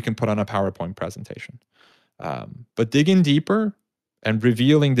something you can put on a PowerPoint presentation. But digging deeper and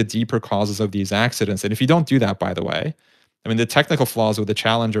revealing the deeper causes of these accidents. And if you don't do that, by the way, the technical flaws with the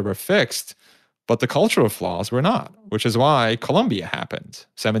Challenger were fixed, but the cultural flaws were not, which is why Columbia happened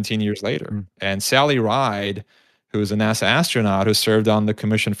 17 years later. And Sally Ride, who is a NASA astronaut who served on the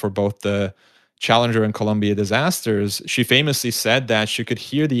commission for both the Challenger and Columbia disasters, she famously said that she could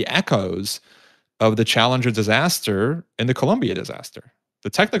hear the echoes of the Challenger disaster in the Columbia disaster. The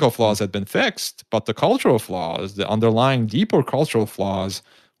technical flaws had been fixed, but the cultural flaws, the underlying deeper cultural flaws,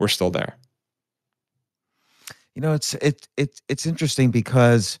 were still there. It's interesting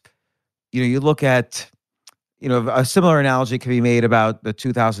because you look at a similar analogy can be made about the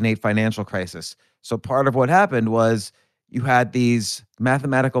 2008 financial crisis. So part of what happened was you had these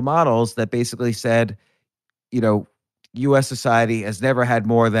mathematical models that basically said, U.S. society has never had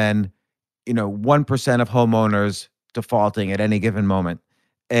more than 1% of homeowners defaulting at any given moment.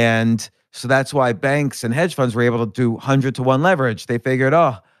 And so that's why banks and hedge funds were able to do 100-to-1 leverage. They figured,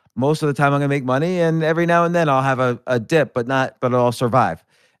 most of the time I'm going to make money, and every now and then I'll have a dip, but I'll survive.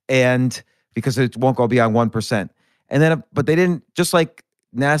 And because it won't go beyond 1%. And then, but they didn't, just like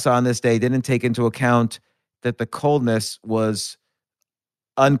NASA on this day, didn't take into account that the coldness was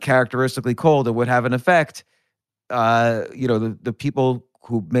uncharacteristically cold. It would have an effect. The people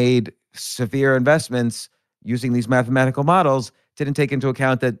who made severe investments using these mathematical models didn't take into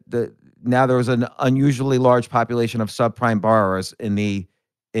account that now there was an unusually large population of subprime borrowers in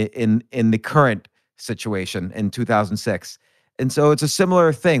the current situation in 2006. And so it's a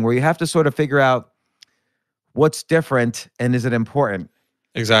similar thing where you have to sort of figure out what's different and is it important?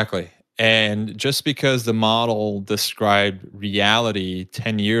 Exactly. And just because the model described reality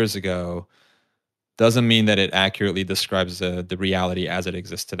 10 years ago doesn't mean that it accurately describes the reality as it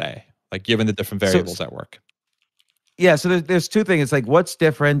exists today, like given the different variables at work. Yeah, so there's two things. It's like, what's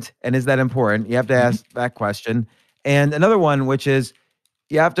different and is that important? You have to ask that question. And another one, which is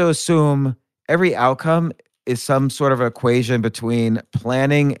you have to assume every outcome is some sort of equation between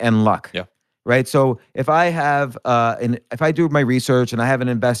planning and luck. Yeah. Right. So if I have if I do my research and I have an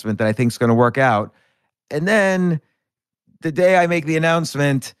investment that I think is going to work out, and then the day I make the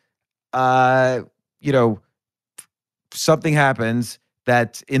announcement, something happens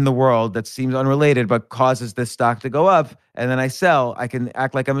that in the world that seems unrelated but causes this stock to go up, and then I sell, I can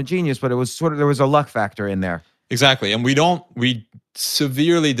act like I'm a genius, but it was there was a luck factor in there. Exactly. And we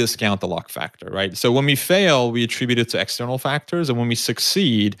severely discount the luck factor, right? So when we fail, we attribute it to external factors, and when we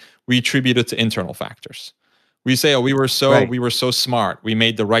succeed, we attribute it to internal factors. We say, we were so smart, we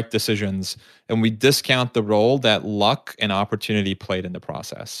made the right decisions, and we discount the role that luck and opportunity played in the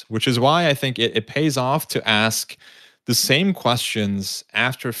process, which is why I think it pays off to ask the same questions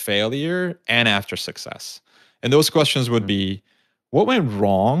after failure and after success. And those questions would be, what went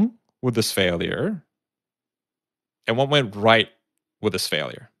wrong with this failure? And what went right with this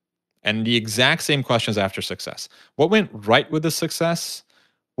failure? And the exact same questions after success. What went right with the success?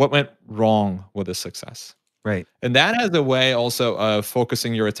 What went wrong with the success? Right. And that has a way also of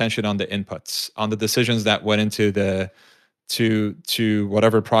focusing your attention on the inputs, on the decisions that went into to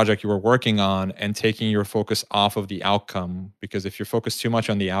whatever project you were working on, and taking your focus off of the outcome. Because if you're focused too much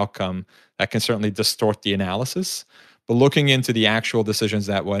on the outcome, that can certainly distort the analysis. But looking into the actual decisions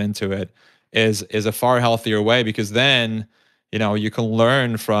that went into it is a far healthier way, because then, you can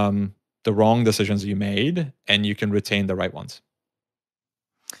learn from the wrong decisions you made and you can retain the right ones.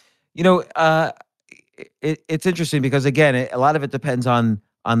 You know, it's interesting because again, a lot of it depends on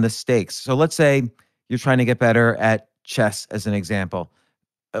the stakes. So let's say you're trying to get better at chess, as an example.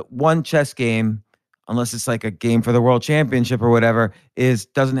 One chess game, unless it's like a game for the world championship or whatever, is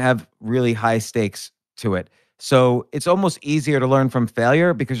doesn't have really high stakes to it. So it's almost easier to learn from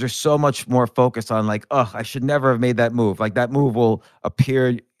failure because you're so much more focused on like, oh, I should never have made that move. Like that move will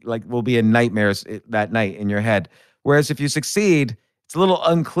appear like will be in nightmares that night in your head. Whereas if you succeed, it's a little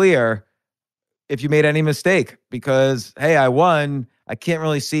unclear if you made any mistake because, hey, I won. I can't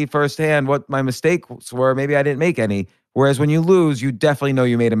really see firsthand what my mistakes were. Maybe I didn't make any. Whereas when you lose, you definitely know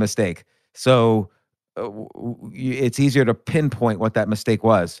you made a mistake. So it's easier to pinpoint what that mistake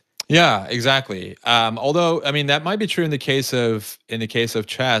was. Yeah, exactly. Although, I mean, that might be true in the case of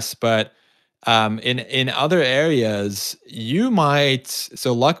chess, but in other areas, you might.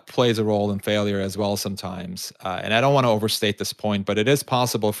 So luck plays a role in failure as well sometimes. And I don't want to overstate this point, but it is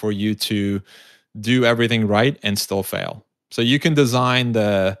possible for you to do everything right and still fail. So you can design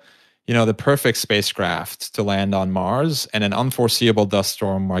the perfect spacecraft to land on Mars, and an unforeseeable dust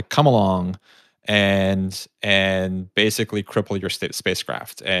storm might come along and basically cripple your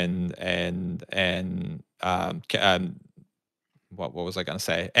spacecraft what was I going to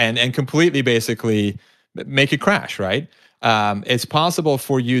say? And completely basically make it crash, right? It's possible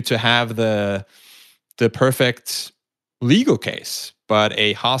for you to have the perfect legal case, but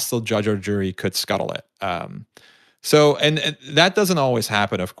a hostile judge or jury could scuttle it. So, and that doesn't always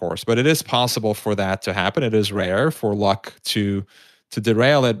happen, of course, but it is possible for that to happen. It is rare for luck to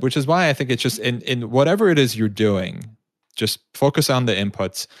derail it, which is why I think it's just in whatever it is you're doing, just focus on the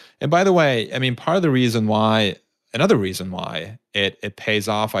inputs. And by the way, I mean, another reason why it pays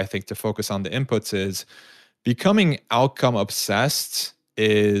off, I think, to focus on the inputs is becoming outcome obsessed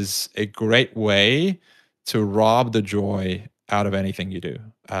is a great way to rob the joy out of anything you do.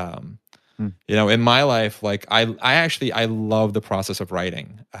 In my life, like I love the process of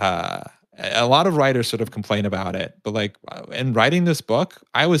writing. A lot of writers sort of complain about it, but like in writing this book,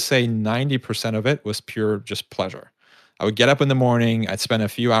 I would say 90% of it was pure just pleasure. I would get up in the morning, I'd spend a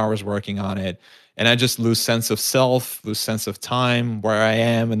few hours working on it, and I just lose sense of self, lose sense of time, where I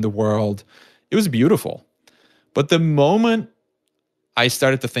am in the world. It was beautiful. But the moment I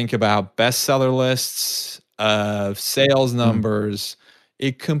started to think about bestseller lists, sales numbers,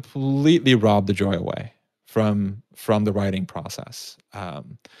 it completely robbed the joy away from the writing process.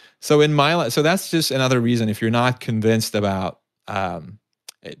 So in my life, so that's just another reason. If you're not convinced about,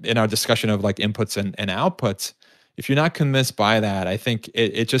 in our discussion of like inputs and outputs, if you're not convinced by that, I think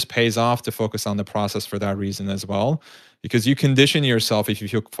it just pays off to focus on the process for that reason as well, because you condition yourself, if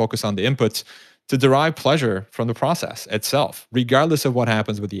you focus on the inputs, to derive pleasure from the process itself, regardless of what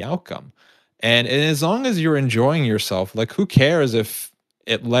happens with the outcome. And as long as you're enjoying yourself, like who cares if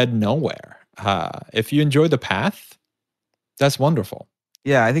it led nowhere? If you enjoy the path, that's wonderful.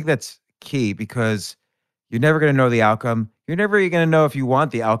 Yeah, I think that's key because you're never going to know the outcome. You're never going to know if you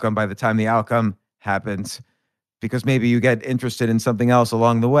want the outcome by the time the outcome happens, because maybe you get interested in something else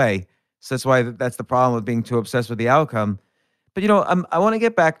along the way. So that's why that's the problem with being too obsessed with the outcome. But I want to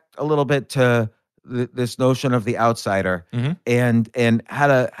get back a little bit to this notion of the outsider and how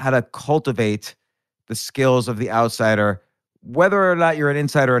to cultivate the skills of the outsider, whether or not you're an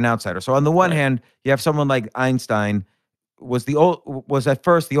insider or an outsider. So on the one hand, you have someone like Einstein was at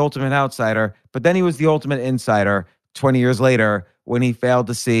first the ultimate outsider, but then he was the ultimate insider 20 years later when he failed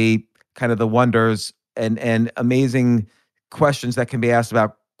to see kind of the wonders and amazing questions that can be asked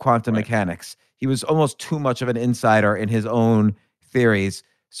about quantum mechanics. He was almost too much of an insider in his own theories.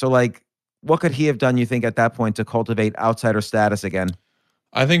 So like, what could he have done, you think, at that point to cultivate outsider status again?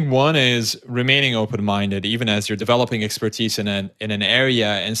 I think one is remaining open-minded, even as you're developing expertise in an area,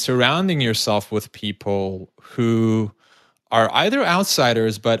 and surrounding yourself with people who are either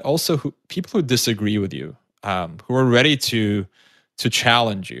outsiders, but also people who disagree with you, who are ready to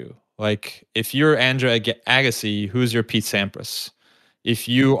challenge you. Like if you're Andrew Agassi, who's your Pete Sampras? If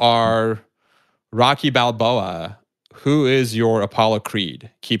you are Rocky Balboa, who is your Apollo Creed,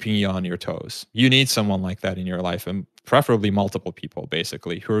 keeping you on your toes? You need someone like that in your life, and preferably multiple people,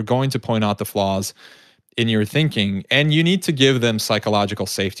 basically, who are going to point out the flaws in your thinking, and you need to give them psychological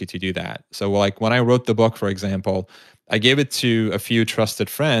safety to do that. So like when I wrote the book, for example, I gave it to a few trusted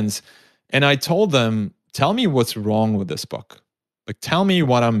friends, and I told them, tell me what's wrong with this book. Like, tell me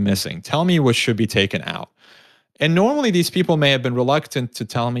what I'm missing. Tell me what should be taken out. And normally these people may have been reluctant to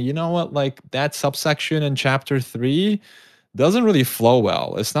tell me, you know what, like that subsection in chapter 3 doesn't really flow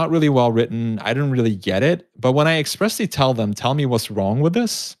well. It's not really well written. I didn't really get it. But when I expressly tell them, tell me what's wrong with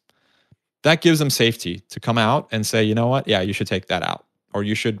this, that gives them safety to come out and say, you know what, yeah, you should take that out, or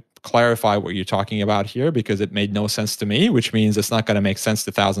you should clarify what you're talking about here because it made no sense to me, which means it's not going to make sense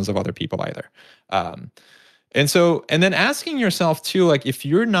to thousands of other people either. And then asking yourself too, like if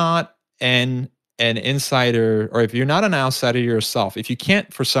you're not an insider or if you're not an outsider yourself, if you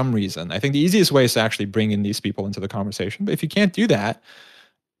can't for some reason, I think the easiest way is to actually bring in these people into the conversation. But if you can't do that,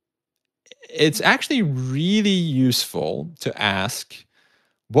 it's actually really useful to ask,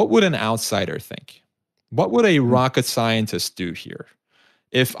 what would an outsider think? What would a rocket scientist do here?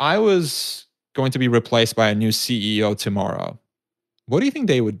 If I was going to be replaced by a new CEO tomorrow, what do you think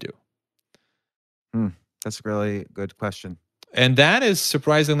they would do? That's a really good question. And that is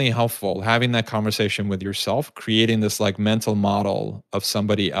surprisingly helpful, having that conversation with yourself, creating this like mental model of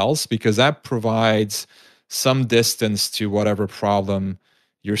somebody else, because that provides some distance to whatever problem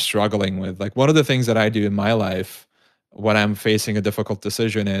you're struggling with. Like one of the things that I do in my life when I'm facing a difficult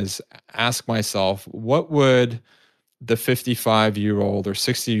decision is ask myself, what would the 55-year-old or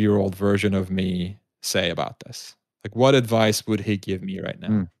 60-year-old version of me say about this? Like what advice would he give me right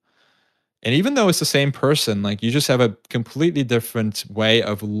now? And even though it's the same person, like you just have a completely different way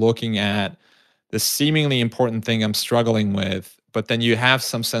of looking at the seemingly important thing I'm struggling with, but then you have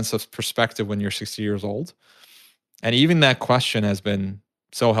some sense of perspective when you're 60 years old. And even that question has been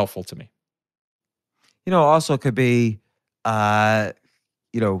so helpful to me. Also could be, what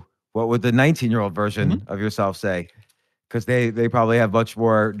would the 19-year-old version of yourself say? Because they probably have much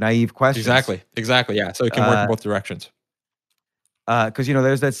more naive questions. Exactly. Yeah. So it can work in both directions. Because,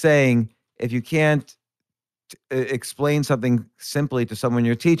 there's that saying, if you can't explain something simply to someone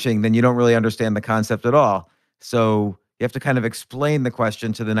you're teaching, then you don't really understand the concept at all. So you have to kind of explain the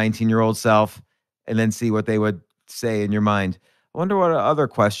question to the 19-year-old self and then see what they would say in your mind. I wonder what other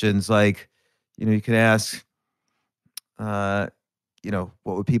questions, like, you can ask, what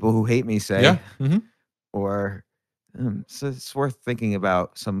would people who hate me say? Yeah. Mm-hmm. Or so it's worth thinking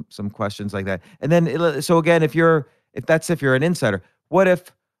about some questions like that. And then, so again, if you're an insider, what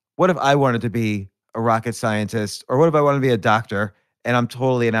if I wanted to be a rocket scientist, or what if I wanted to be a doctor and I'm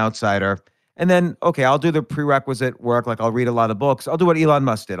totally an outsider? And then, okay, I'll do the prerequisite work. Like I'll read a lot of books. I'll do what Elon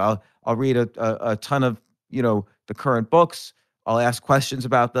Musk did. I'll read a ton of, the current books. I'll ask questions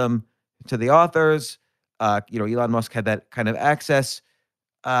about them to the authors. Elon Musk had that kind of access.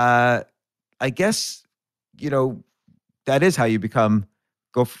 I guess, that is how you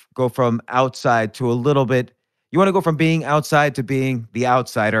go from outside to a little bit. You want to go from being outside to being the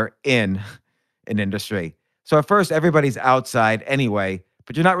outsider in an industry. So at first, everybody's outside anyway,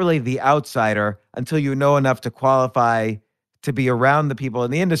 but you're not really the outsider until you know enough to qualify to be around the people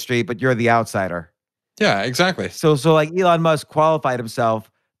in the industry, but you're the outsider. Yeah, exactly. So like Elon Musk qualified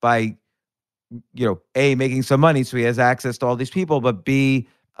himself by, A, making some money so he has access to all these people, but B,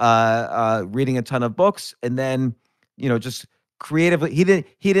 reading a ton of books, and then, just creatively, he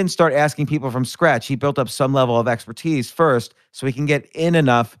didn't start asking people from scratch. He built up some level of expertise first so he can get in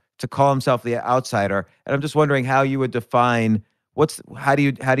enough to call himself the outsider. And I'm just wondering how you would define how do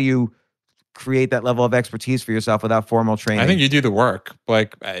you create that level of expertise for yourself without formal training? I think you do the work.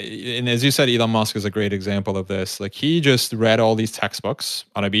 Like, and as you said, Elon Musk is a great example of this. Like he just read all these textbooks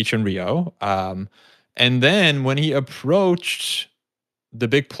on a beach in Rio. And then when he approached the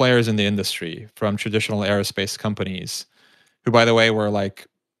big players in the industry from traditional aerospace companies, who, by the way, were like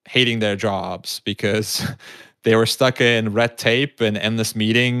hating their jobs because they were stuck in red tape and endless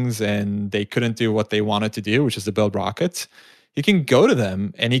meetings and they couldn't do what they wanted to do, which is to build rockets. He can go to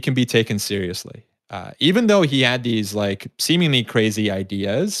them and he can be taken seriously. Even though he had these like seemingly crazy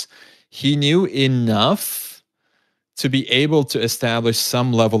ideas, he knew enough to be able to establish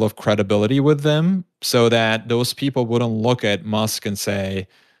some level of credibility with them so that those people wouldn't look at Musk and say,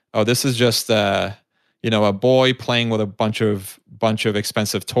 oh, this is just a boy playing with a bunch of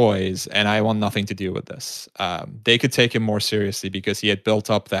expensive toys, and I want nothing to do with this. They could take him more seriously because he had built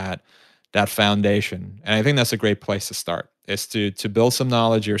up that foundation. And I think that's a great place to start, is to build some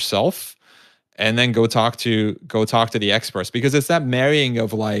knowledge yourself and then go talk to the experts, because it's that marrying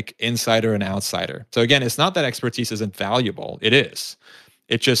of like insider and outsider. So again, it's not that expertise isn't valuable. It is.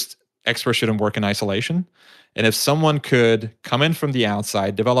 It just, experts shouldn't work in isolation. And if someone could come in from the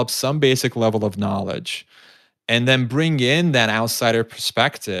outside, develop some basic level of knowledge, and then bring in that outsider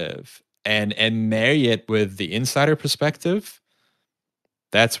perspective and marry it with the insider perspective,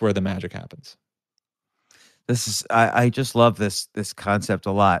 that's where the magic happens. I just love this concept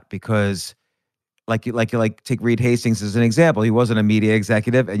a lot, because like take Reed Hastings as an example. He wasn't a media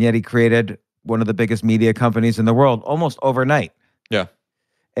executive, and yet he created one of the biggest media companies in the world almost overnight. Yeah.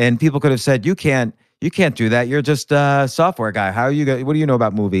 And people could have said, you can't do that. You're just a software guy. What do you know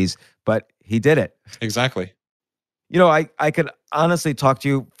about movies? But he did it. Exactly. I could honestly talk to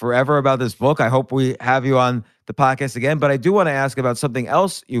you forever about this book. I hope we have you on the podcast again, but I do want to ask about something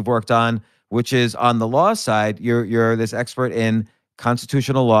else you've worked on, which is on the law side. You're this expert in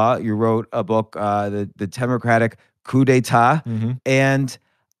constitutional law. You wrote a book, the Democratic Coup d'etat, and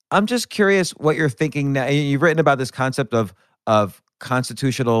I'm just curious what you're thinking now. You've written about this concept of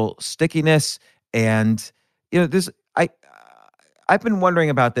constitutional stickiness, and this. I've been wondering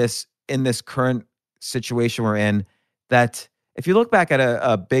about this in this current situation we're in. That if you look back at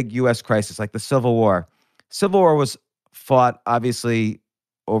a big U.S. crisis like the Civil War was fought obviously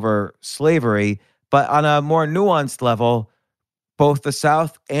over slavery, but on a more nuanced level, both the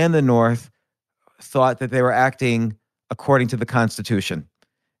South and the North thought that they were acting according to the Constitution,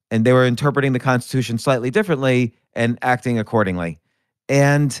 and they were interpreting the Constitution slightly differently and acting accordingly.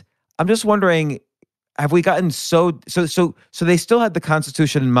 And I'm just wondering, have we gotten so they still had the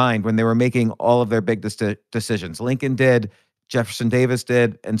Constitution in mind when they were making all of their big decisions? Lincoln did, Jefferson Davis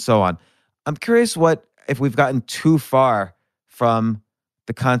did, and so on. I'm curious if we've gotten too far from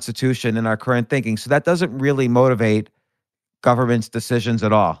the Constitution in our current thinking, so that doesn't really motivate government's decisions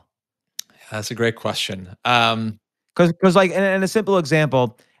at all. That's a great question. Because like, and a simple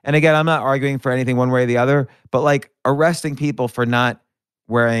example, and again, I'm not arguing for anything one way or the other, but like arresting people for not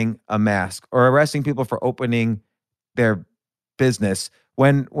wearing a mask or arresting people for opening their business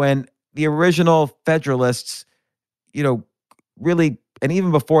when the original Federalists, really, and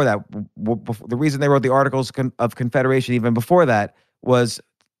even before that, the reason they wrote the Articles of Confederation even before that was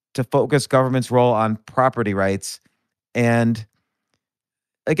to focus government's role on property rights. And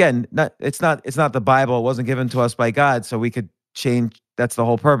again, it's not the Bible. It wasn't given to us by God, so we could change. That's the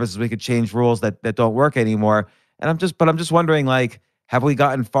whole purpose, is we could change rules that don't work anymore. And I'm just wondering, like, have we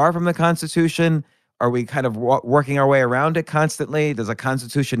gotten far from the Constitution? Are we kind of working our way around it constantly? Does a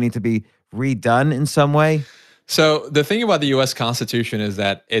Constitution need to be redone in some way? So the thing about the U.S. Constitution is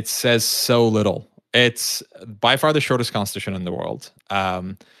that it says so little. It's by far the shortest constitution in the world.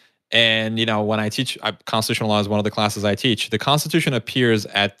 And, when I teach constitutional law is one of the classes I teach, the Constitution appears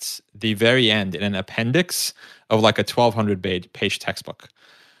at the very end in an appendix of like a 1,200-page textbook.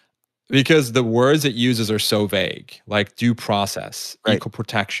 Because the words it uses are so vague, like due process, equal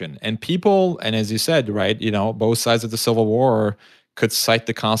protection. And people, and as you said, right, both sides of the Civil War could cite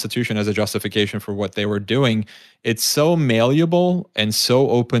the Constitution as a justification for what they were doing. It's so malleable and so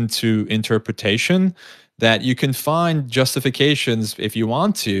open to interpretation that you can find justifications, if you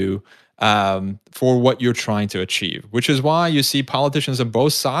want to, for what you're trying to achieve, which is why you see politicians on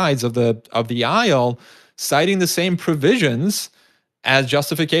both sides of the aisle citing the same provisions as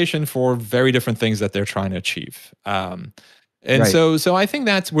justification for very different things that they're trying to achieve. So I think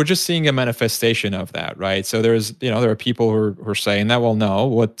we're just seeing a manifestation of that, right? So there are people who are saying that, well,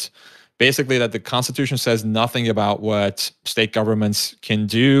 no, basically that the Constitution says nothing about what state governments can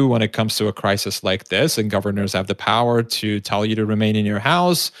do when it comes to a crisis like this, and governors have the power to tell you to remain in your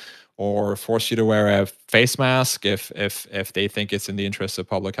house or force you to wear a face mask if they think it's in the interest of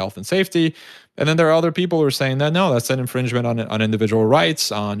public health and safety. And then there are other people who are saying that, no, that's an infringement on individual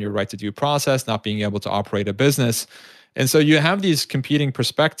rights, on your right to due process, not being able to operate a business. And so you have these competing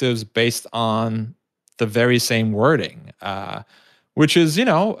perspectives based on the very same wording, which is,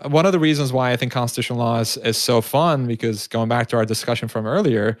 one of the reasons why I think constitutional law is so fun, because going back to our discussion from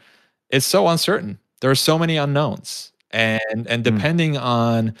earlier, it's so uncertain. There are so many unknowns. And depending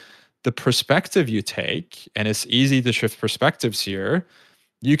on the perspective you take, and it's easy to shift perspectives here,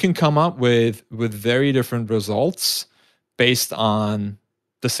 you can come up with very different results based on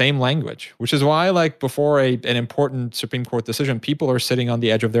the same language, which is why, like, before an important Supreme Court decision, people are sitting on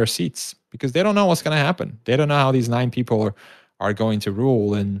the edge of their seats because they don't know what's going to happen. They don't know how these 9 people are going to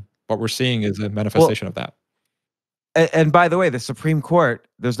rule, and what we're seeing is a manifestation of that. And by the way, the Supreme Court,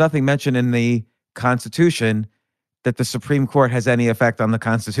 there's nothing mentioned in the Constitution that the Supreme Court has any effect on the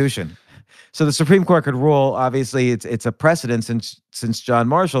Constitution. So the Supreme Court could rule, obviously it's a precedent since John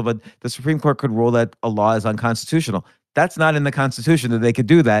Marshall, but the Supreme Court could rule that a law is unconstitutional. That's not in the Constitution that they could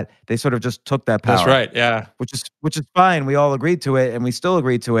do that. They sort of just took that power. That's right, yeah. Which is fine. We all agreed to it, and we still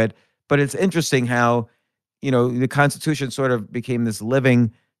agree to it. But it's interesting how, the Constitution sort of became this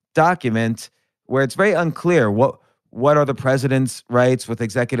living document where it's very unclear what are the president's rights with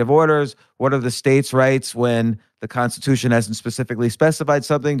executive orders? What are the states' rights when the Constitution hasn't specifically specified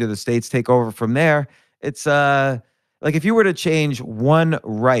something? Do the states take over from there? It's like if you were to change one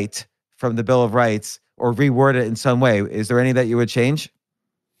right from the Bill of Rights or reword it in some way, is there any that you would change?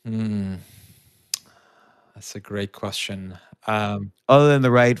 That's a great question. Other than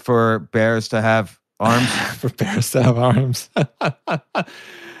the right for bears to have arms? For bears to have arms.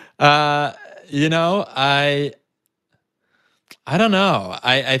 I don't know.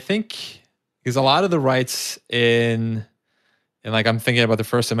 I think because a lot of the rights and like I'm thinking about the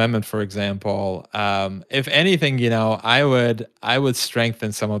First Amendment, for example. If anything, I would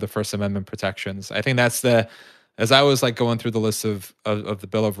strengthen some of the First Amendment protections. I think that's as I was like going through the list of the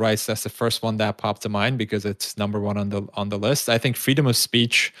Bill of Rights, that's the first one that popped to mind because it's number one on the list. I think freedom of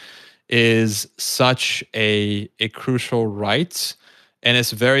speech is such a crucial right. And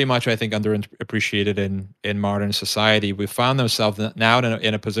it's very much, I think, underappreciated in modern society. We found ourselves now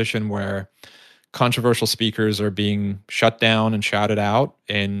in a position where controversial speakers are being shut down and shouted out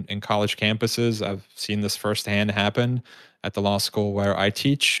in college campuses. I've seen this firsthand happen at the law school where I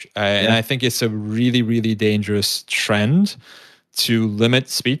teach. And Yeah. I think it's a really, really dangerous trend to limit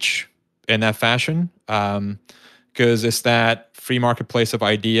speech in that fashion. Because it's that free marketplace of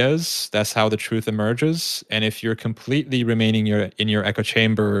ideas. That's how the truth emerges. And if you're completely remaining in your echo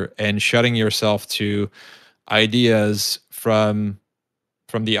chamber and shutting yourself to ideas from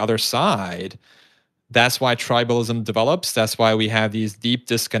the other side, that's why tribalism develops. That's why we have these deep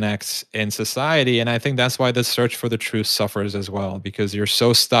disconnects in society. And I think that's why the search for the truth suffers as well, because you're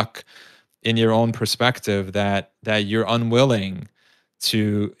so stuck in your own perspective that you're unwilling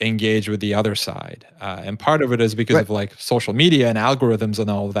to engage with the other side. And part of it is because Right. of like social media and algorithms and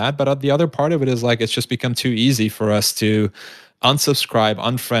all of that. But the other part of it is like it's just become too easy for us to unsubscribe,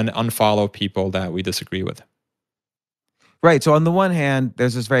 unfriend, unfollow people that we disagree with. Right. So on the one hand,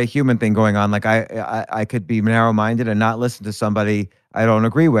 there's this very human thing going on. Like I could be narrow-minded and not listen to somebody I don't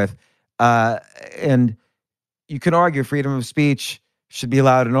agree with. Uh, and you can argue freedom of speech should be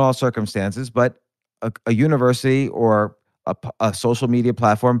allowed in all circumstances, but a university or a social media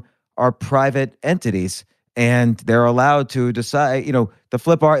platform are private entities, and they're allowed to decide.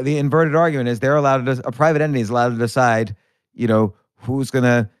 The inverted argument is they're allowed to. A private entity is allowed to decide. Who's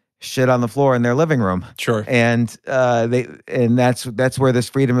gonna shit on the floor in their living room. Sure. And that's where this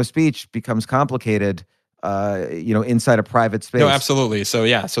freedom of speech becomes complicated. Inside a private space. No, absolutely. So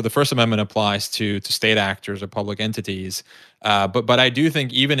yeah, so the First Amendment applies to state actors or public entities, but I do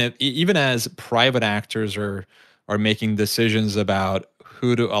think even as private actors are making decisions about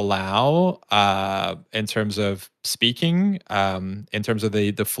who to allow in terms of speaking, in terms of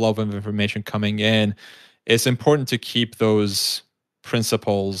the flow of information coming in, it's important to keep those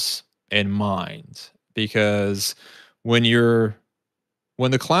principles in mind because when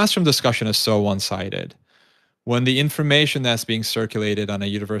the classroom discussion is so one-sided, when the information that's being circulated on a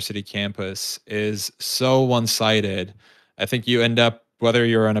university campus is so one-sided, I think you end up, whether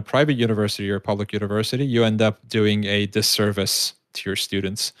you're in a private university or a public university, you end up doing a disservice to your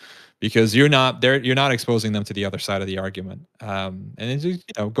students because you're not exposing them to the other side of the argument. And it's just,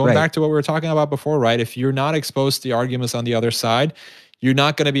 going Right. back to what we were talking about before, right? If you're not exposed to the arguments on the other side, you're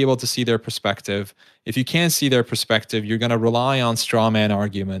not going to be able to see their perspective. If you can't see their perspective, you're going to rely on straw man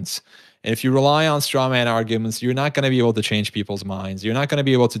arguments. And if you rely on straw man arguments, you're not going to be able to change people's minds. You're not going to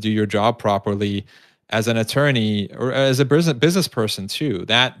be able to do your job properly as an attorney or as a business person too.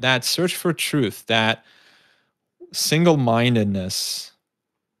 That search for truth, that single-mindedness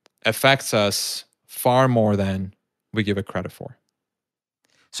affects us far more than we give it credit for.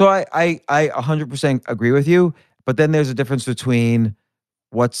 So I 100% agree with you, but then there's a difference between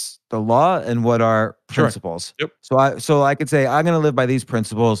what's the law and what are Sure. principles. Yep. So I could say I'm going to live by these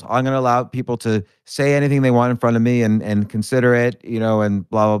principles. I'm going to allow people to say anything they want in front of me and consider it, and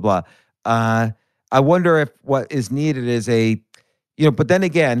blah blah blah. I wonder if what is needed is but then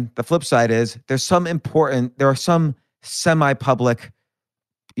again, the flip side is there are some semi-public,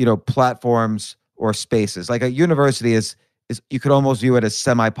 platforms or spaces. Like a university is you could almost view it as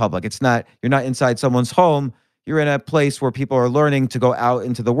semi-public. You're not inside someone's home. You're in a place where people are learning to go out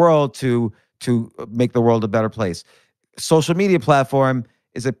into the world to make the world a better place. Social media platform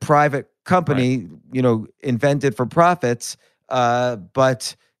is a private company, invented for profits.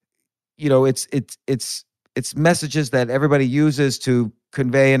 But it's messages that everybody uses to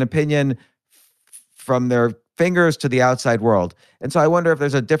convey an opinion from their fingers to the outside world. And so I wonder if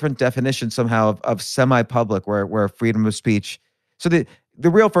there's a different definition somehow of semi-public where freedom of speech. So the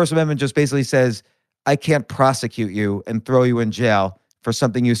real First Amendment just basically says, I can't prosecute you and throw you in jail for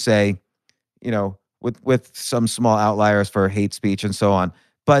something you say, with some small outliers for hate speech and so on.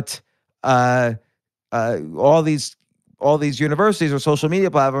 But all these universities or social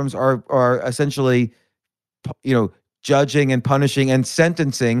media platforms are essentially, judging and punishing and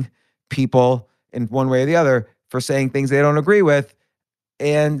sentencing people in one way or the other for saying things they don't agree with.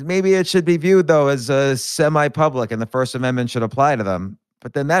 And maybe it should be viewed though as a semi-public, and the First Amendment should apply to them.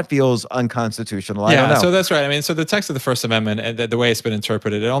 but then that feels unconstitutional. I don't know. So that's right. I mean, so the text of the First Amendment, and the way it's been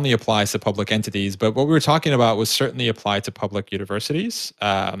interpreted, it only applies to public entities. But what we were talking about was certainly applied to public universities.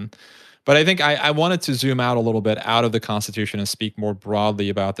 But I think I wanted to zoom out a little bit out of the Constitution and speak more broadly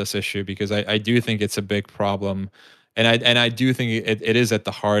about this issue, because I do think it's a big problem. And I do think it is at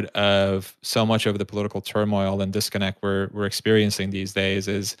the heart of so much of the political turmoil and disconnect we're experiencing these days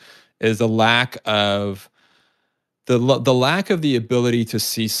is the lack of the lack of the ability to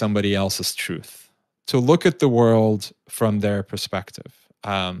see somebody else's truth, to look at the world from their perspective.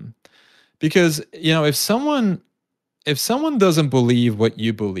 Because, if someone doesn't believe what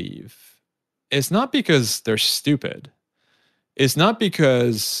you believe, it's not because they're stupid. It's not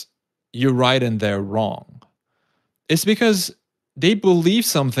because you're right and they're wrong. It's because they believe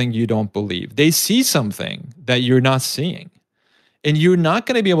something you don't believe. They see something that you're not seeing. And you're not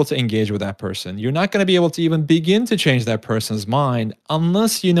going to be able to engage with that person. You're not going to be able to even begin to change that person's mind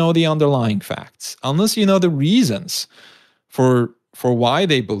unless you know the underlying facts, unless you know the reasons for why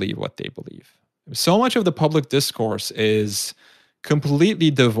they believe what they believe. So much of the public discourse is completely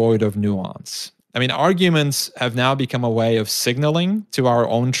devoid of nuance. I mean, arguments have now become a way of signaling to our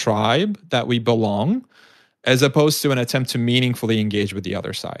own tribe that we belong, as opposed to an attempt to meaningfully engage with the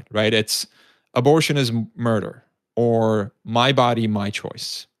other side, right? It's abortion is murder, or my body, my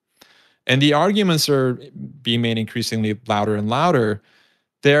choice. And the arguments are being made increasingly louder and louder.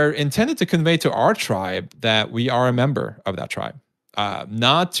 They're intended to convey to our tribe that we are a member of that tribe,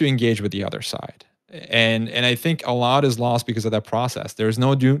 not to engage with the other side. And I think a lot is lost because of that process. There's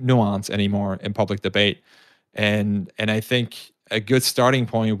no nuance anymore in public debate. And I think a good starting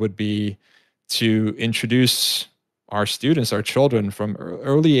point would be to introduce our students, our children from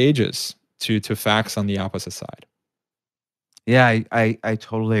early ages to facts on the opposite side. Yeah, I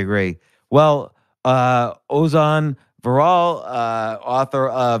totally agree. Well, Ozan Varol, author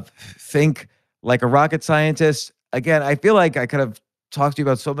of Think Like a Rocket Scientist. Again, I feel like I could have talked to you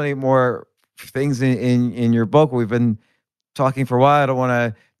about so many more things in your book. We've been talking for a while. I don't want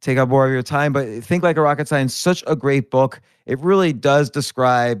to take up more of your time, but Think Like a Rocket Scientist, such a great book. It really does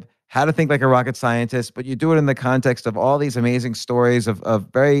describe how to think like a rocket scientist, but you do it in the context of all these amazing stories of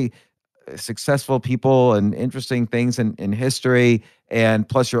very successful people and interesting things in history, and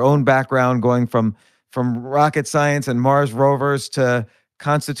plus your own background going from rocket science and Mars rovers to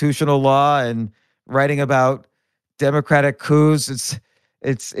constitutional law and writing about democratic coups.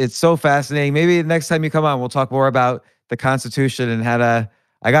 It's so fascinating. Maybe the next time you come on, we'll talk more about the Constitution and how to.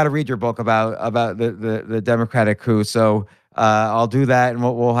 I got to read your book about the democratic coup. So I'll do that, and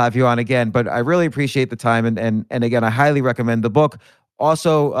we'll have you on again. But I really appreciate the time, and again, I highly recommend the book.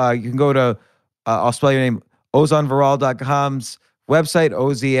 Also, you can go to I'll spell your name, ozanvarol.com's website,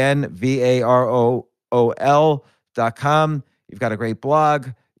 OZNVAROOL.com. You've got a great blog.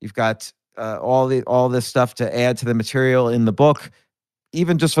 You've got all this stuff to add to the material in the book.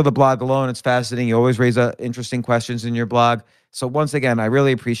 Even just for the blog alone, it's fascinating. You always raise interesting questions in your blog. So once again, I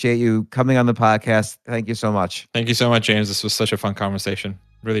really appreciate you coming on the podcast. Thank you so much. Thank you so much, James. This was such a fun conversation.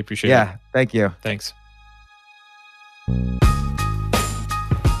 Really appreciate it. Yeah, thank you. Thanks.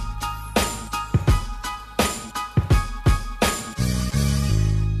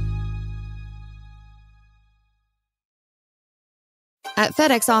 At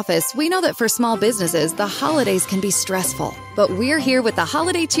FedEx Office, we know that for small businesses, the holidays can be stressful. But we're here with the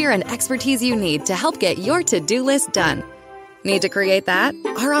holiday cheer and expertise you need to help get your to-do list done. Need to create that?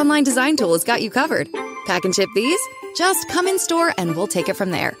 Our online design tool has got you covered. Pack and ship these? Just come in store and we'll take it from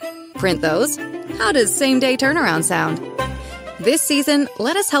there. Print those? How does same-day turnaround sound? This season,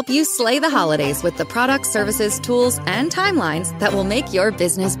 let us help you slay the holidays with the products, services, tools, and timelines that will make your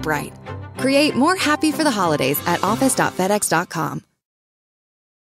business bright. Create more happy for the holidays at office.fedex.com.